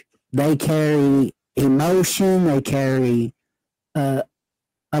much. They carry emotion, they carry a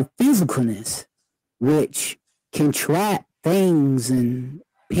physicalness, which can trap things and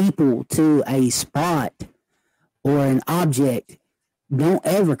people to a spot or an object. Don't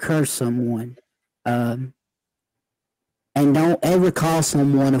ever curse someone. And don't ever call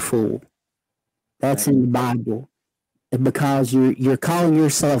someone a fool. That's in the Bible. Because you're calling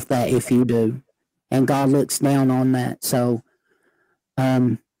yourself that if you do. And God looks down on that. So,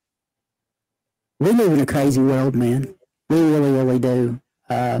 we live in a crazy world, man. We really, really do.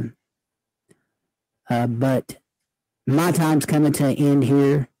 But my time's coming to an end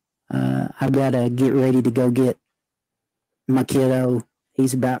here. I've got to get ready to go get my kiddo.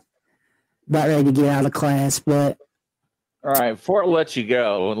 He's about ready to get out of class. But all right, before I let you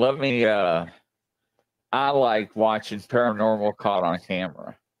go, let me. I like watching paranormal caught on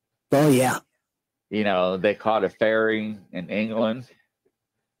camera. Oh yeah. You know, they caught a fairy in England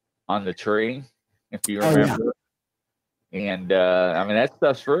on the tree, if you remember. Oh, yeah. And I mean, that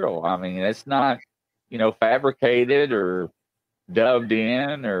stuff's real. I mean, it's not, fabricated or dubbed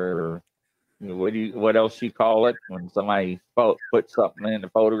in or what else you call it when somebody put something in a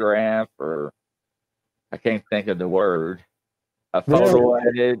photograph, or I can't think of the word. A photo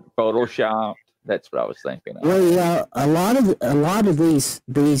edited, photoshopped. That's what I was thinking of. Well, yeah, a lot of these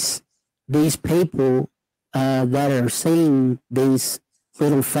people that are seeing these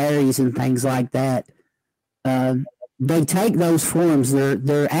little fairies and things like that, they take those forms.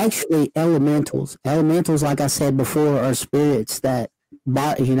 They're actually elementals. Elementals, like I said before, are spirits that,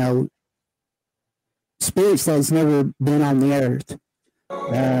 spirits that's never been on the earth.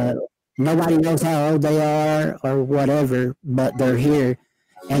 Nobody knows how old they are or whatever, but they're here.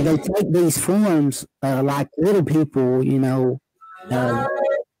 And they take these forms like little people,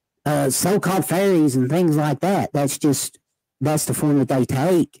 so-called fairies and things like that. That's the form that they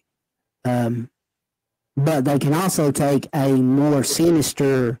take. But they can also take a more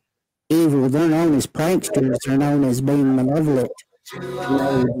sinister, evil. They're known as pranksters. They're known as being malevolent.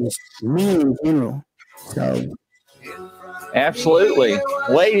 Just mean in general. So, absolutely,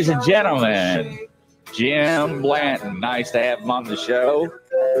 ladies and gentlemen, Jim Blanton. Nice to have him on the show.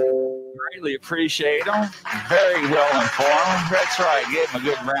 Greatly appreciate him. Very well informed. That's right. Give him a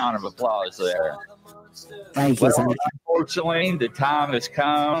good round of applause there. Thank you. Well, unfortunately, the time has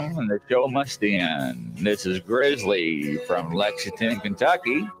come and the show must end. This is Grizzly from Lexington,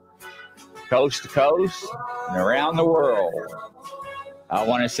 Kentucky, coast to coast and around the world. I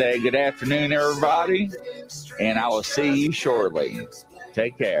want to say good afternoon, everybody, and I will see you shortly.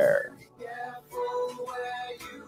 Take care.